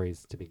 people's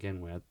stories to begin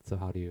with. So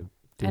how do you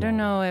I don't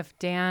know if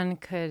Dan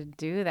could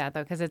do that,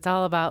 though, because it's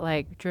all about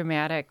like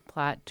dramatic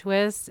plot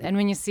twists. And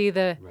when you see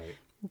the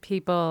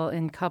people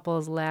in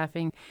couples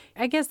laughing,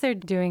 I guess they're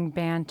doing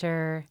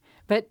banter,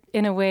 but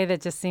in a way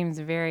that just seems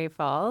very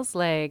false.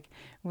 Like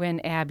when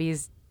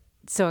Abby's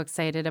so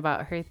excited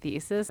about her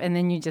thesis, and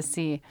then you just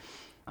see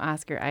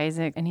Oscar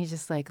Isaac, and he's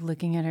just like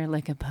looking at her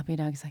like a puppy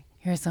dog. He's like,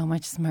 you're so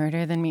much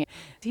smarter than me.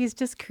 He's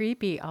just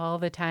creepy all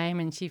the time,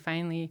 and she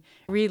finally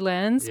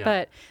relents,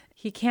 but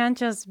he can't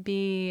just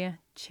be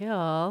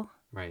chill.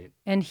 Right.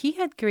 And he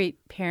had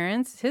great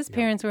parents. His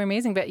parents were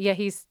amazing, but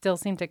he still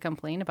seemed to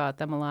complain about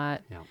them a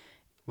lot. Yeah.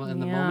 Well,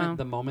 and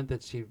the moment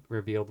that she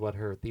revealed what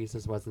her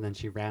thesis was, and then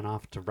she ran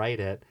off to write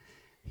it,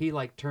 he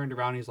like turned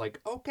around. He's like,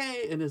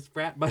 okay, and his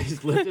frat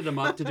buddies lifted him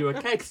up to do a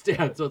keg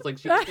stand. So it's like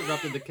she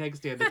interrupted the keg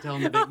stand to tell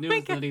him the big news,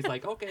 and then he's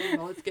like, okay,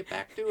 well, let's get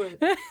back to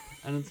it.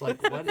 And it's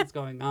like, what is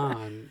going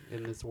on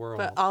in this world?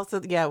 But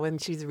also, when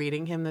she's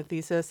reading him the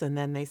thesis, and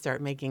then they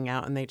start making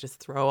out, and they just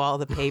throw all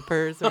the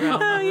papers around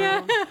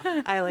the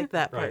room. I like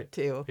that part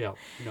too. Yeah,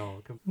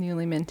 no,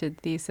 newly minted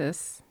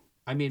thesis.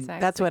 I mean,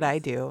 that's what I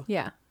do.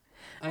 Yeah.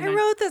 I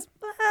wrote this.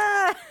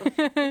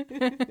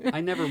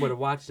 I never would have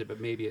watched it, but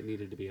maybe it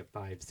needed to be a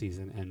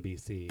 5-season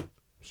NBC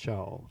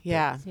show.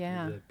 Yeah.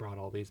 That brought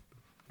all these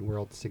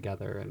worlds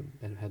together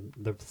and had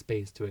the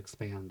space to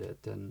expand it.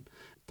 And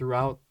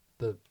throughout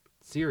the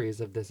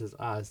series of This Is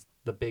Us,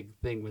 the big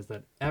thing was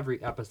that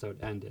every episode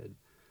ended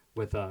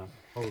with a,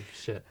 oh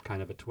shit,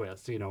 kind of a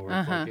twist,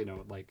 where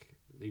it's like,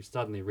 you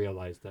suddenly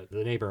realize that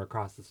the neighbor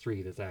across the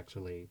street is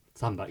actually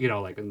somebody,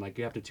 and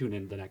you have to tune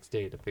in the next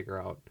day to figure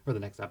out, or the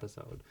next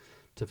episode,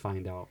 to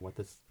find out what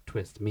this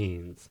twist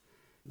means.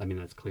 I mean,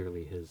 that's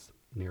clearly his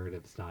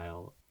narrative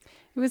style.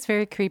 It was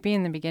very creepy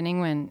in the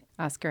beginning when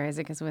Oscar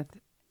Isaac is with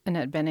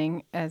Annette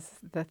Bening as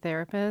the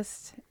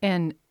therapist,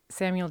 and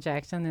Samuel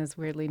Jackson is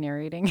weirdly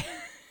narrating.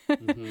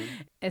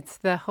 It's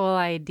the whole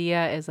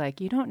idea is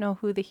like, you don't know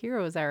who the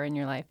heroes are in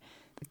your life.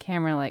 The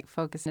camera like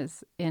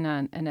focuses in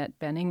on Annette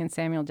Bening, and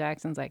Samuel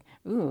Jackson's like,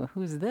 ooh,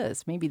 who's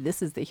this? Maybe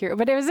this is the hero.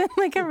 But it was in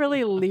like a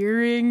really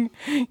leering,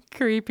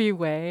 creepy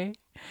way.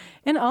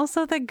 And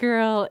also the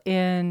girl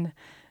in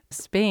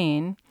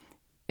Spain,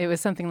 it was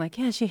something like,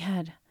 yeah, she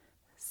had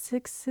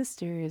 6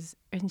 sisters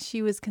and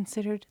she was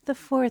considered the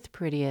 4th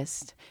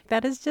prettiest.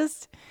 That is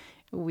just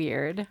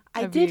weird.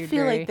 I did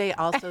feel like they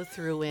also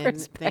threw in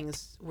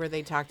things where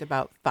they talked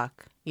about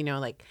fuck,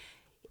 like,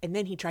 and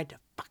then he tried to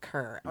fuck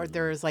her. Or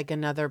there was like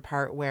another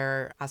part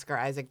where Oscar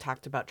Isaac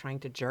talked about trying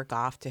to jerk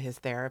off to his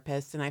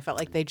therapist. And I felt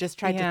like they just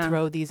tried to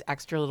throw these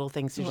extra little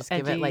things to just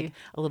give it like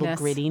a little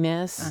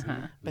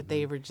grittiness. But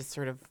they were just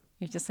sort of.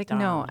 You're just like, dumb.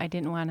 No, I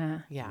didn't want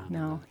to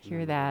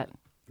hear that.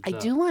 I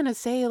do want to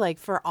say, like,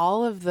 for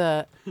all of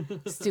the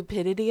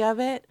stupidity of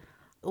it,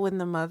 when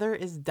the mother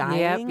is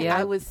dying,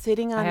 I was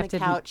sitting on the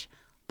couch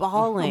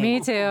bawling.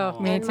 Me too.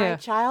 My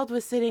child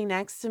was sitting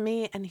next to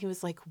me, and he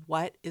was like,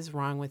 "What is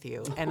wrong with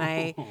you?"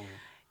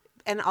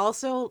 And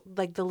also,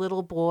 like, the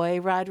little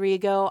boy,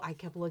 Rodrigo, I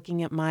kept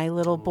looking at my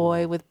little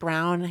boy with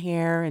brown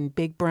hair and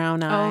big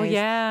brown eyes. Oh,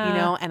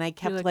 yeah. And I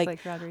kept,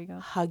 like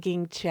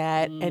hugging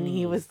Chet, and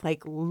he was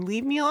like,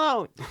 "Leave me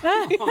alone."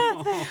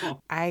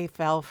 I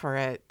fell for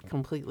it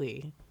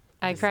completely.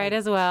 I cried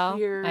as well.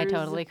 Tears. I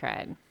totally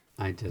cried.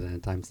 I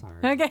didn't. I'm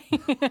sorry. Okay.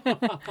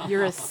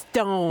 You're a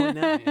stone.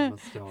 I am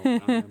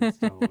a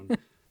stone.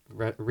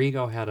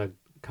 Rigo had a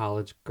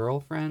college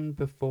girlfriend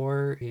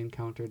before he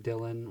encountered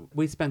Dylan.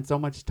 We spent so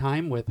much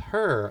time with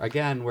her,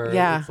 again, where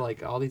it's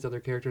like all these other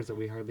characters that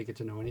we hardly get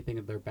to know anything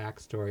of their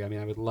backstory. I mean,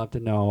 I would love to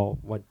know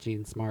what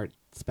Jean Smart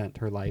spent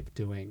her life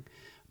doing.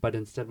 But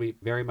instead, we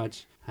very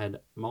much had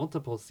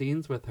multiple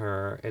scenes with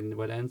her, and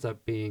what ends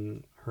up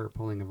being her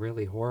pulling a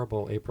really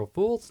horrible April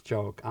Fool's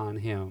joke on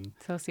him.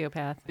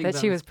 Sociopath. That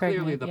she was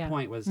pregnant. Clearly the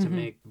point was to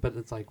make, but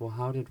it's like, well,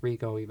 how did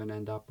Rigo even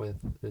end up with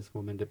this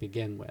woman to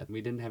begin with?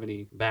 We didn't have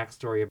any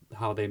backstory of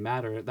how they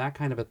met or that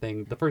kind of a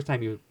thing. The first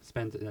time you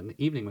spend an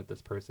evening with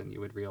this person, you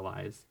would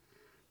realize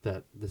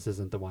that this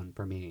isn't the one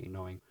for me,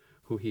 knowing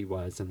who he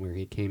was and where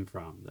he came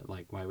from. That,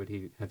 like, why would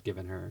he have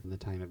given her the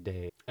time of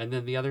day? And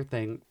then the other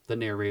thing, the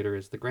narrator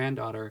is the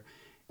granddaughter,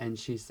 and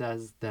she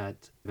says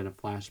that in a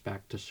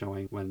flashback to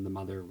showing when the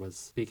mother was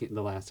speaking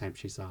the last time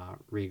she saw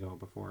Rigo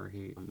before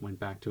he went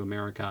back to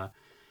America,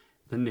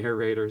 the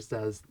narrator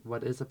says,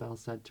 what Isabel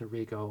said to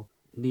Rigo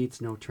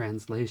needs no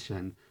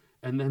translation.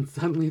 And then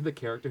suddenly the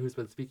character who's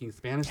been speaking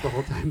Spanish the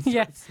whole time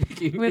starts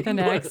speaking with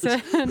English. an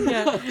accent.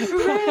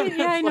 Right,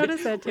 yeah, I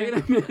noticed that too.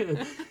 Wait a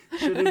minute.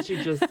 Shouldn't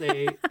she just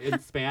say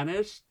in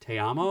Spanish, te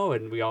amo,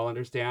 and we all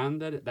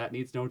understand that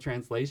needs no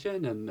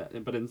translation?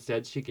 But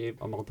instead she gave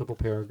a multiple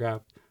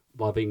paragraph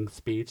loving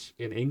speech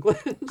in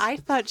English. I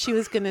thought she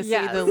was going to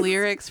say the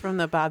lyrics from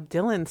the Bob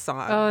Dylan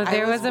song. Oh,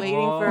 there was waiting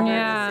for her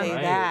to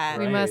say that.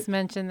 We must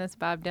mention this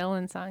Bob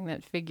Dylan song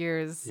that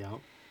figures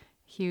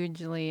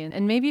hugely.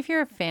 And maybe if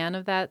you're a fan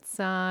of that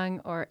song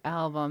or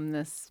album,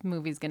 this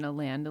movie's going to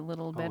land a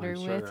little better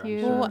with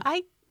you. Well,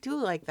 I do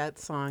like that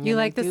song. You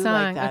like the song?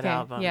 Like that okay.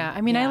 album. Yeah.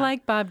 I mean, I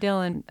like Bob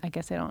Dylan. I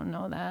guess I don't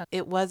know that.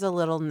 It was a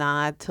little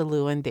nod to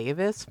Llewyn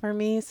Davis for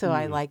me, so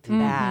I liked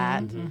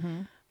that.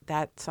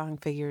 That song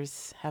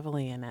figures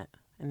heavily in it.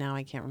 And now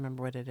I can't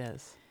remember what it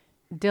is.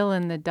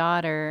 Dylan, the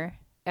daughter,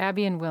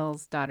 Abby and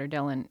Will's daughter,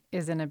 Dylan,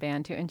 is in a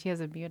band too. And she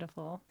has a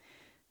beautiful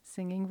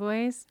singing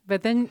voice.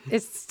 But then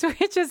it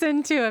switches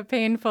into a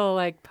painful,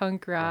 like,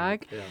 punk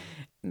rock. Yeah.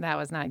 That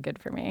was not good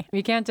for me.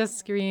 You can't just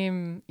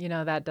scream,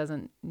 that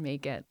doesn't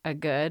make it a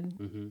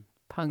good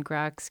punk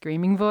rock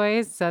screaming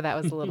voice. So that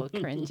was a little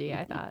cringy,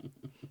 I thought.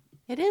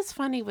 It is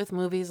funny with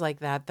movies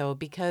like that, though,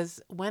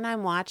 because when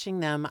I'm watching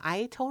them,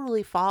 I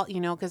totally fall,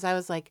 because I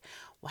was like,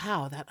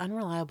 wow, that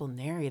unreliable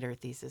narrator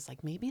thesis,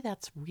 like, maybe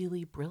that's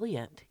really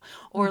brilliant.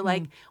 Or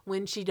like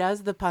when she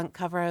does the punk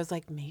cover, I was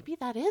like, maybe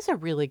that is a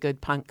really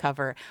good punk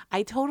cover.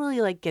 I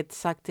totally like get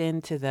sucked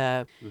into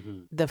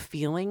the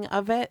feeling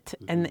of it.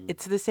 And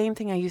it's the same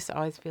thing I used to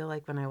always feel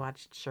like when I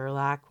watched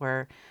Sherlock,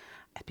 where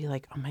I'd be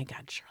like, oh my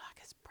God, Sherlock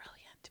is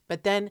brilliant.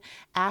 But then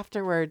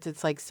afterwards,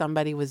 it's like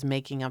somebody was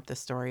making up the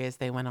story as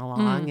they went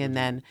along. And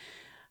then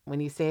when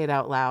you say it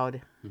out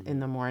loud in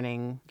the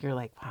morning, you're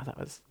like, wow, that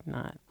was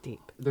not deep.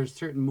 There's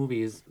certain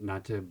movies,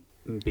 not to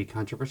be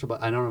controversial,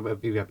 but I don't know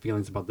if you have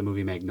feelings about the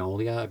movie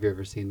Magnolia. Have you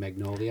ever seen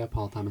Magnolia,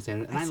 Paul Thomas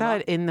Anderson? I saw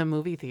it in the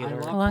movie theater.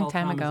 I love a long Paul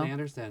time Thomas ago.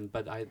 Anderson,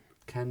 but I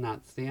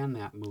cannot stand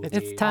that movie.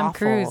 It's Tom awful.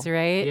 Cruise,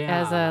 right?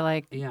 Yeah, As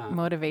a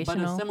motivational. But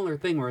a similar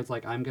thing where it's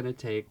like, I'm going to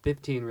take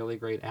 15 really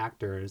great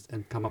actors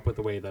and come up with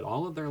a way that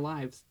all of their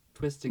lives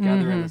twist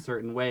together in a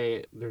certain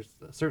way. There's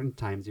certain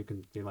times you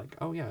can be like,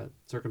 oh yeah,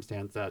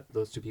 circumstance that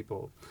those two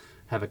people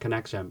have a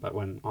connection. But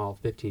when all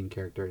 15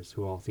 characters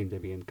who all seem to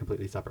be in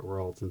completely separate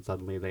worlds and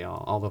suddenly they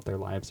all of their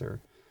lives are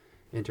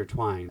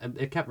intertwined. And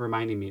it kept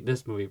reminding me,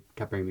 this movie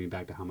kept bringing me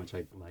back to how much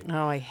I like.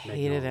 Oh, I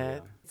hated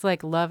it. It's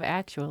like Love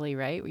Actually,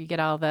 right? Where you get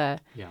all the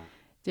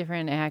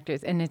different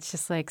actors and it's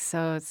just like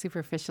so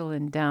superficial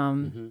and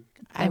dumb.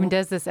 I mean,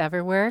 does this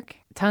ever work?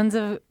 Tons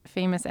of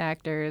famous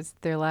actors,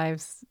 their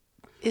lives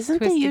Isn't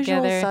The twist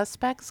Usual together.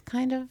 Suspects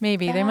kind of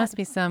Maybe there that? must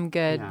be some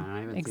good Yeah, I haven't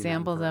seen that in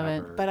examples of it.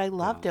 forever. But I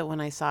loved Yeah. it when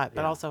I saw it.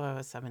 But Yeah. also I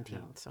was 17,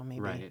 Yeah. so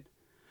maybe. Right.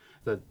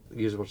 The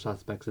Usual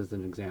Suspects is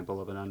an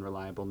example of an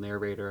unreliable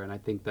narrator, and I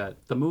think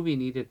that the movie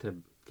needed to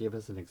give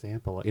us an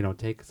example.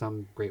 Take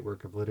some great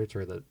work of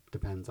literature that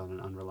depends on an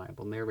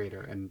unreliable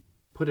narrator and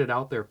put it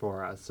out there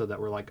for us so that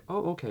we're like,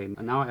 oh, okay,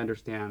 now I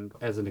understand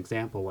as an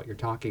example what you're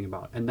talking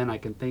about. And then I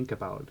can think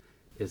about,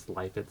 is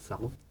life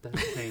itself that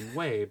same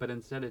way? But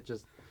instead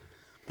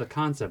the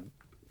concept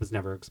was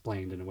never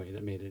explained in a way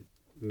that made it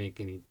make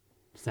any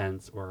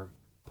sense or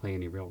play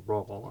any real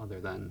role other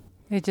than...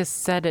 They just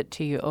said it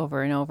to you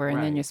over and over, and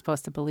then Right. you're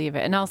supposed to believe it.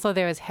 And also,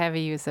 there was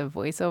heavy use of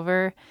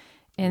voiceover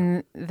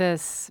in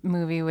this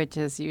movie, which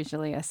is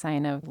usually a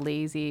sign of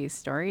lazy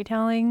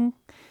storytelling,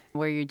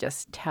 where you're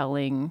just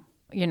telling,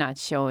 you're not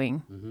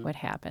showing what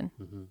happened.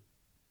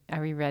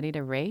 Are we ready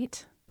to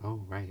rate?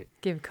 Oh, right.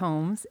 Give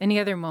Combs. Any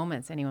other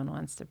moments anyone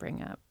wants to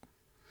bring up?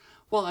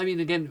 Well, I mean,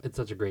 again, it's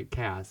such a great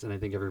cast, and I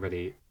think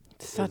everybody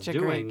Such is a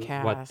great doing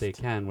cast. what they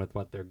can with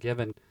what they're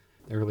given.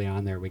 Early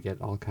on there, we get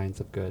all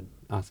kinds of good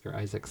Oscar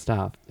Isaac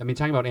stuff. I mean,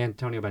 talking about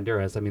Antonio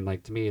Banderas, I mean,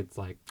 like, to me, it's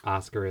like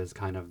Oscar is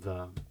kind of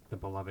the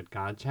beloved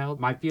godchild.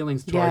 My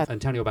feelings towards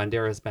Antonio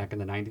Banderas back in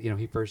the 90s,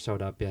 he first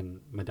showed up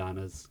in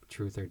Madonna's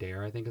Truth or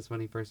Dare, I think is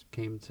when he first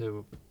came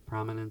to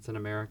prominence in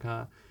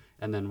America.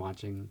 And then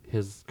watching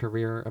his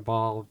career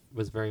evolve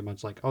was very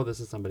much like, oh, this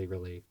is somebody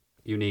really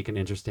unique and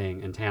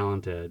interesting and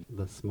talented.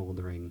 The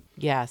smoldering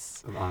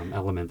Yes.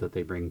 element that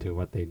they bring to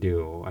what they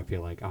do, I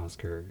feel like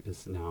Oscar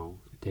is now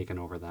taken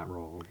over that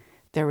role.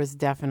 There was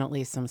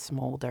definitely some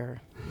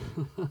smolder.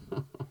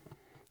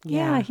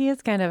 Yeah, he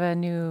is kind of a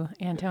new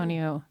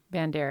Antonio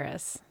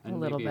Banderas, And a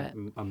little maybe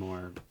bit. a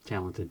more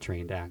talented,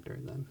 trained actor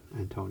than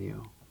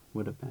Antonio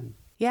would have been.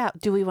 Yeah.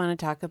 Do we want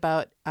to talk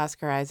about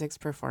Oscar Isaac's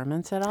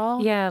performance at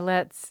all? Yeah,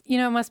 let's.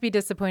 It must be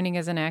disappointing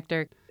as an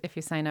actor if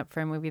you sign up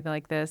for a movie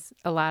like this.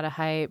 A lot of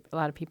hype, a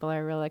lot of people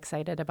are real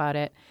excited about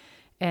it.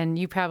 And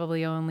you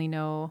probably only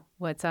know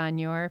what's on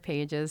your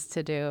pages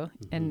to do.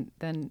 And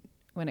then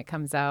when it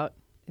comes out,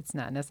 it's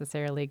not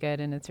necessarily good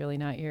and it's really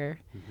not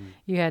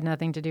you had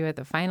nothing to do with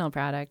the final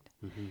product.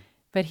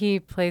 But he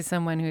plays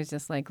someone who's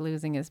just like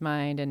losing his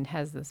mind and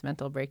has this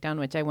mental breakdown,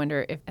 which I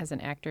wonder if as an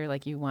actor,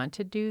 like you want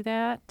to do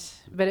that.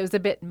 But it was a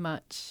bit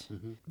much.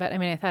 But I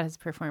mean, I thought his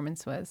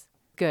performance was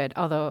good,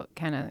 although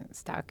kind of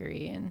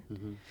stalkery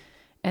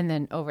and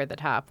then over the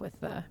top with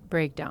the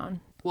breakdown.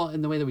 Well,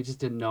 in the way that we just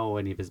didn't know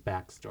any of his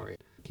backstory.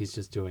 He's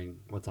just doing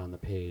what's on the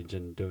page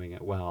and doing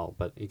it well,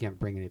 but you can't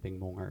bring anything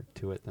more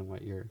to it than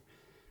what you're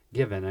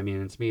given. I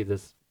mean, to me,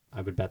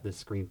 I would bet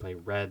this screenplay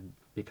read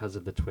because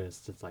of the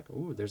twist. It's like,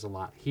 ooh, there's a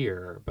lot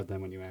here. But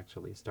then when you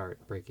actually start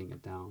breaking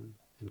it down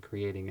and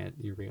creating it,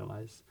 you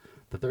realize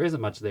that there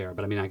isn't much there.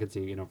 But I mean, I could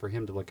see, for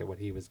him to look at what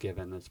he was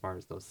given as far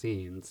as those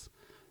scenes,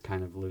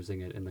 kind of losing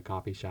it in the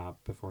coffee shop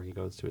before he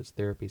goes to his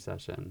therapy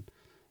session.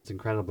 It's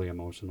incredibly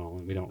emotional,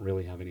 and we don't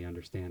really have any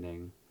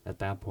understanding at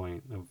that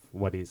point of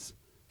what he's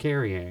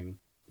carrying.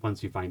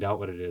 Once you find out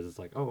what it is, it's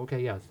like, oh,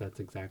 okay, yes, that's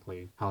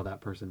exactly how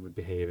that person would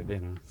behave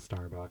in a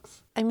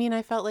Starbucks. I mean,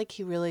 I felt like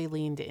he really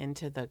leaned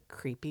into the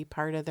creepy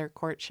part of their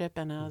courtship,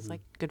 and I was like,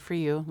 good for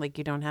you. Like,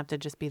 you don't have to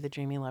just be the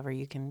dreamy lover.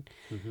 You can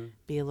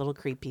be a little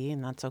creepy,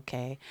 and that's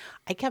okay.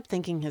 I kept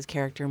thinking his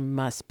character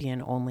must be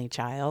an only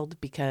child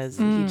because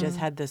he just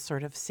had this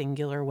sort of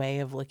singular way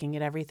of looking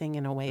at everything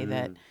in a way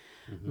that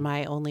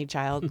my only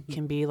child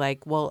can be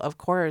like, well, of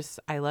course,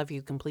 I love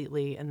you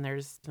completely, and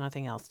there's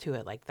nothing else to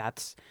it. Like,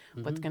 that's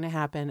what's going to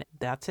happen.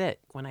 That's it.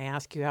 When I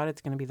ask you out, it's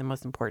going to be the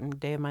most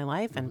important day of my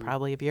life and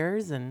probably of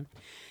yours. And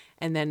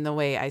then the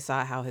way I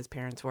saw how his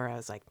parents were, I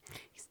was like,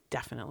 he's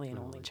definitely an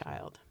only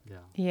child. Yeah.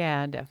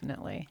 Yeah,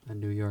 definitely. A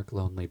New York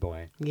lonely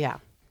boy. Yeah,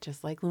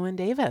 just like Llewyn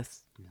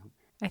Davis. Yeah.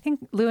 I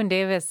think Llewyn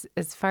Davis,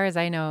 as far as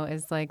I know,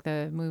 is like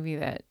the movie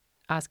that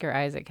Oscar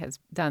Isaac has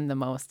done the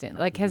most in.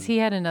 Like, has he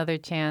had another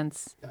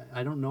chance?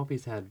 I don't know if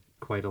he's had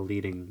quite a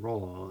leading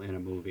role in a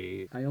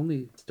movie. I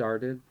only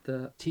started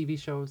the TV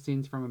show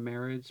Scenes from a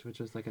Marriage, which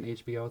was like an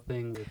HBO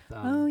thing with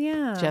Oh,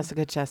 yeah.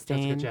 Jessica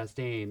Chastain.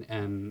 Jessica Chastain,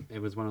 and it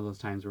was one of those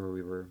times where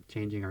we were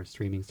changing our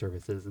streaming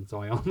services, and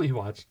so I only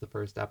watched the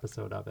first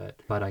episode of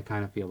it. But I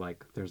kind of feel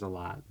like there's a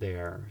lot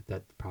there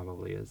that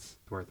probably is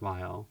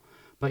worthwhile.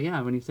 But yeah,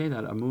 when you say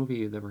that, a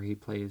movie where he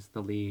plays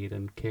the lead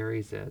and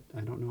carries it,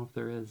 I don't know if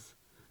there is.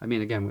 I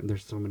mean, again,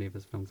 there's so many of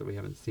his films that we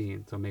haven't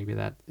seen, so maybe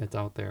that it's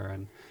out there.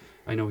 And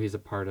I know he's a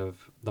part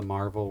of the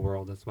Marvel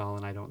world as well,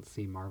 and I don't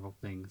see Marvel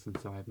things, and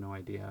so I have no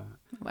idea.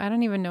 I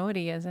don't even know what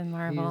he is in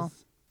Marvel.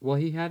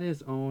 He had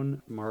his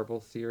own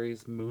Marvel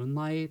series,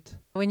 Moonlight.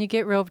 When you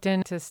get roped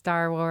into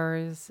Star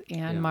Wars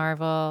and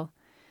Marvel,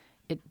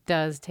 it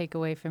does take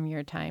away from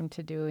your time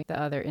to do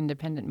the other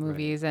independent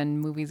movies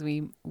and movies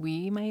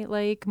we might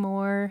like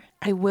more.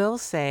 I will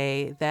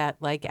say that,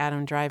 like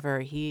Adam Driver,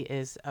 he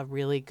is a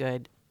really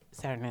good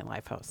Saturday Night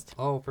Live host.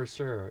 Oh, for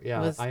sure.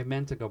 Yeah, I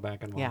meant to go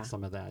back and watch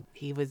some of that.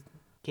 He was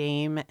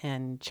game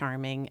and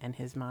charming, and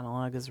his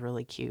monologue is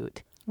really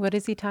cute. What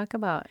does he talk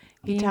about?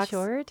 Being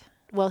short?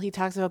 Well, he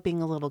talks about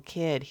being a little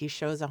kid. He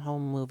shows a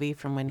home movie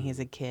from when he's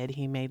a kid.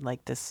 He made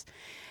like this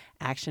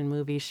action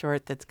movie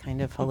short that's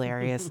kind of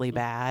hilariously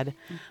bad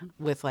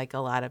with like a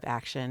lot of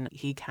action.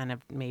 He kind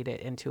of made it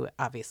into,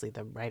 obviously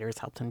the writers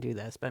helped him do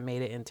this, but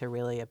made it into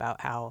really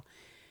about how,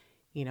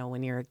 you know,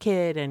 when you're a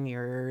kid and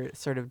you're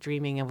sort of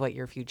dreaming of what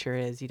your future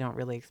is, you don't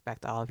really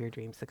expect all of your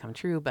dreams to come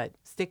true, but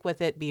stick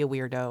with it, be a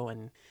weirdo,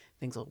 and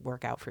things will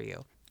work out for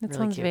you. That Really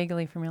sounds cute.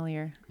 vaguely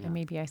familiar. And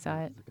maybe I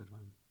saw it. That's a good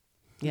one.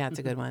 Yeah, it's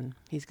a good one.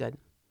 He's good.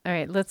 All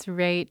right, let's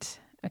rate.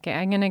 Okay,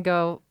 I'm going to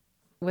go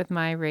with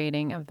my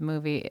rating of the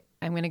movie.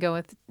 I'm going to go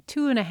with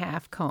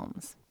 2.5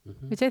 combs,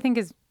 which I think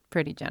is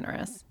pretty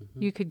generous.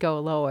 You could go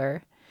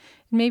lower.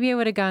 Maybe I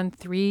would have gone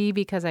 3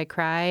 because I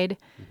cried,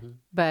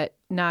 but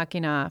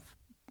knocking off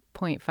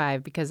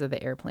 0.5 because of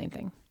the airplane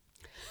thing.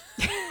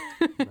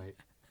 Right.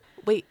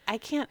 Wait, I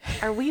can't.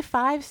 Are we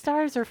 5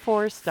 stars or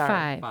 4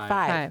 stars? 5.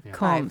 Five. Yeah.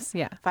 Combs,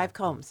 yeah. 5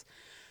 combs.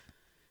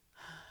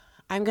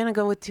 I'm going to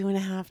go with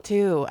 2.5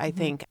 too, I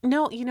think.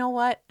 No, you know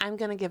what? I'm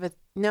going to give it.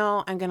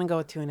 No, I'm going to go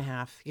with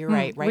 2.5. You're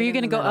right. Were you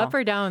going to go up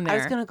or down there? I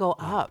was going to go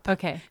up.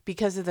 Okay.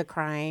 Because of the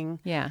crying.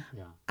 Yeah.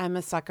 Yeah. I'm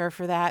a sucker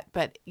for that,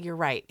 but you're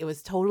right. It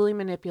was totally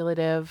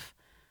manipulative.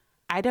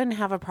 I didn't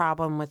have a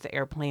problem with the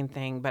airplane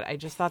thing, but I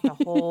just thought the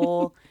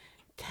whole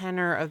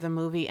tenor of the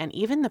movie and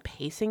even the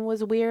pacing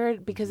was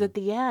weird because at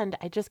the end,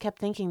 I just kept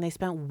thinking they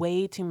spent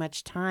way too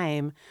much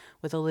time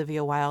with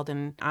Olivia Wilde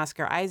and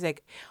Oscar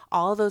Isaac.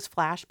 All those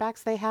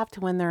flashbacks they have to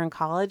when they're in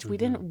college, we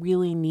didn't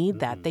really need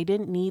that. They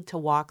didn't need to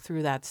walk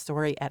through that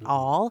story at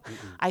all.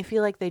 I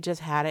feel like they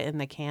just had it in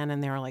the can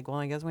and they were like, well,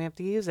 I guess we have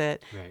to use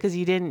it because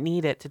you didn't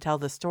need it to tell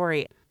the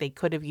story. They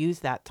could have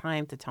used that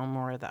time to tell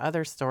more of the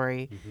other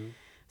story.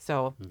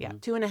 So, yeah,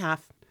 2.5.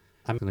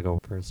 I'm going to go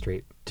for a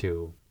straight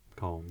 2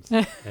 combs.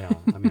 Yeah.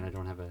 I mean, I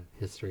don't have a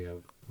history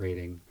of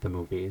rating the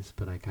movies,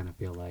 but I kind of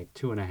feel like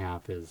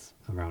 2.5 is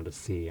around a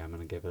C. I'm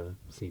going to give it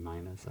a C-,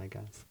 I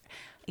guess.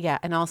 Yeah,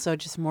 and also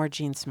just more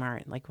Jean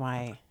Smart. Like,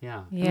 why?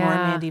 Yeah. More Yeah.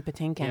 Mandy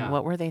Patinkin. Yeah.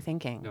 What were they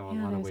thinking? No, a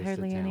Yeah, lot of there's wasted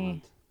hardly talent.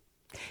 any.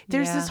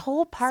 There's Yeah. this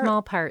whole part.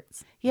 Small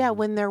parts. Yeah,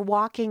 when they're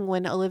walking,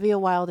 when Olivia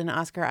Wilde and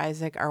Oscar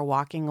Isaac are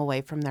walking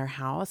away from their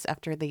house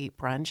after they eat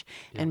brunch,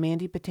 and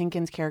Mandy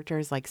Patinkin's character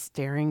is like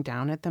staring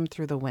down at them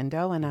through the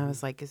window. And I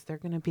was like, is there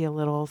going to be a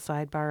little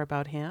sidebar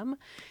about him?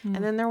 And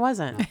then there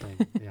wasn't.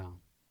 Nothing. Yeah.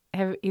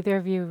 Have either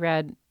of you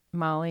read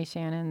Molly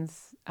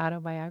Shannon's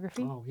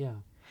autobiography? Oh, yeah.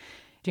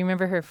 Do you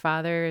remember her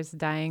father's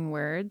dying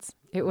words?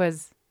 It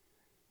was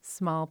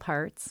small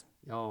parts.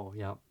 Oh,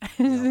 yeah.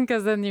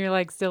 Because then you're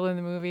like still in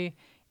the movie.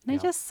 And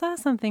I just saw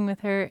something with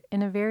her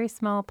in a very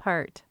small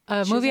part.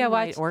 A She's movie I in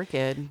White watched.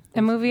 Orchid.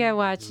 A movie I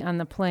watched on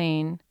the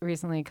plane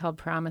recently called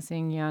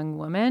Promising Young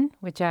Woman,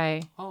 which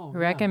I Oh, yeah.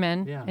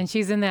 recommend. Yeah. And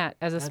she's in that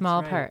as a That's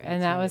small right. part. And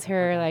That's that right. was I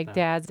her forgot like that.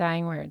 dad's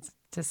dying words,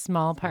 just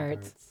small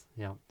parts.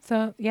 Yeah.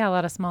 So yeah, a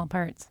lot of small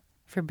parts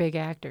for big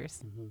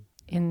actors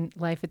in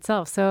life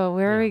itself. So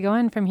where are we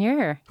going from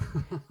here?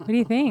 What do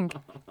you think?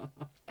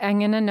 I'm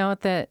going to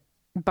note that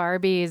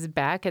Barbie is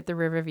back at the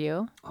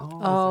Riverview.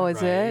 Oh, that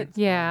is it?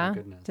 Yeah, Oh, my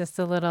goodness. just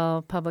a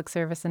little public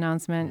service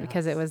announcement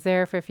because it was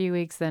there for a few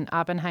weeks. Then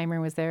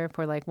Oppenheimer was there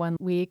for like 1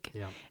 week.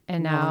 Yeah.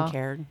 And No now one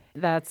cared.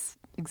 that's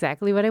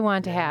exactly what I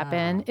want to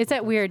happen. Yeah, It's well,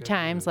 at that's weird good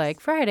times, news. like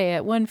Friday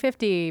at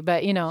 1:50.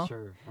 But, you know,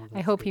 Sure. Oh, I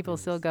that's hope good people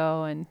news. still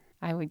go, and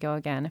I would go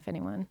again if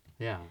anyone.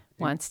 Yeah.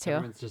 wants to.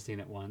 Everyone's just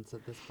seen it once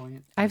at this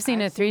point. I've seen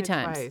it 3 seen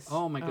times. twice.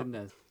 Oh, my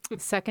goodness.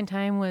 Second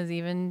time was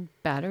even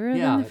better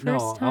Yeah, than the first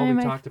no, time. all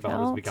we I talked about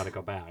was we felt. got to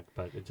go back,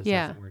 but it just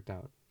Yeah. hasn't worked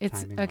out.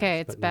 It's- timing-wise, okay,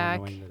 it's but now back.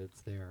 knowing that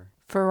it's there.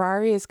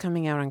 Ferrari is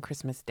coming out on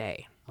Christmas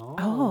Day.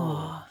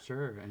 Oh,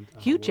 sure. And,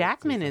 Hugh what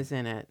Jackman season? is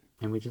in it.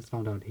 And we just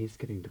found out he's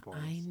getting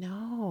divorced. I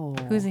know.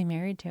 Who's he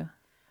married to?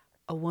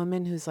 A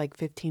woman who's like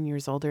 15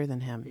 years older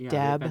than him. Yeah,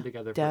 Deb. they've been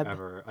together Deb.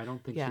 forever. I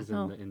don't think Yeah. she's in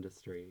Oh. the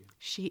industry.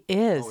 She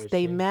is. Oh, is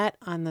They she? met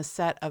on the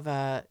set of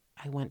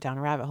I went down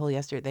a rabbit hole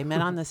yesterday. They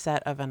met on the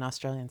set of an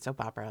Australian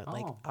soap opera. Oh,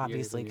 Like, years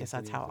obviously, and because years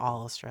and that's how years all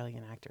ago.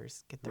 Australian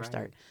actors get their Right.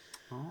 start.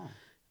 Oh.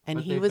 And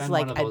But he they've was been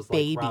like one of a those,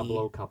 baby. Like, Rob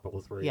Lowe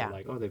couples where Yeah. you're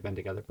like, oh, they've been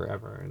together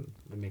forever, and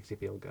it makes you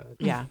feel good.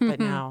 Yeah,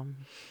 but now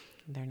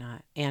they're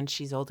not. And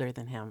she's older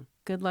than him.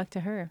 Good luck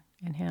to her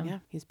and him. Yeah,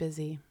 he's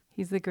busy.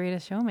 He's the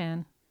greatest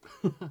showman.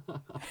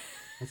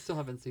 I still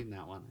haven't seen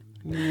that one.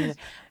 Yeah.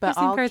 But There's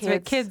some all parts of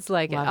it. kids Kids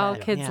like it. love All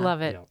it. kids Yeah.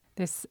 love it. Yeah.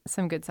 There's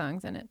some good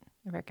songs in it.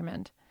 I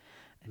recommend.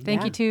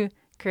 Thank Yeah. you to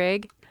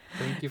Craig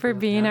Thank you for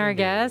being our having me.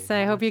 guest.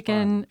 I How hope you much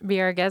fun. can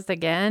be our guest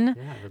again.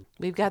 Yeah,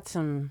 We've got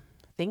some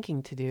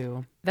thinking to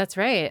do. That's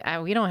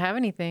right. We don't have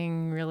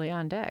anything really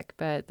on deck,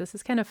 but this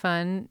is kind of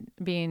fun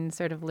being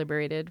sort of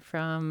liberated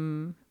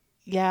from.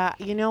 Yeah,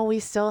 we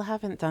still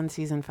haven't done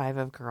season 5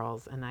 of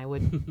Girls, and I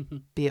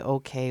would be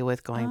okay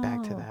with going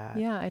back to Oh, that.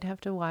 Yeah, I'd have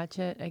to watch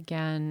it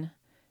again.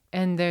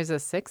 And there's a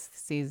 6th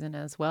season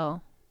as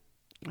well.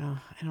 Oh,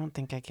 I don't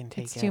think I can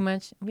take It's it. too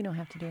much. We don't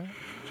have to do it.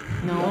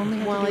 No, We only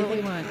have well, to do I what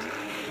we think. want.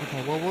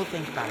 Okay, well, we'll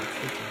think about it.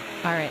 Stay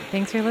tuned. All right.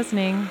 Thanks for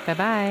listening.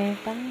 Bye-bye.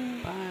 Bye.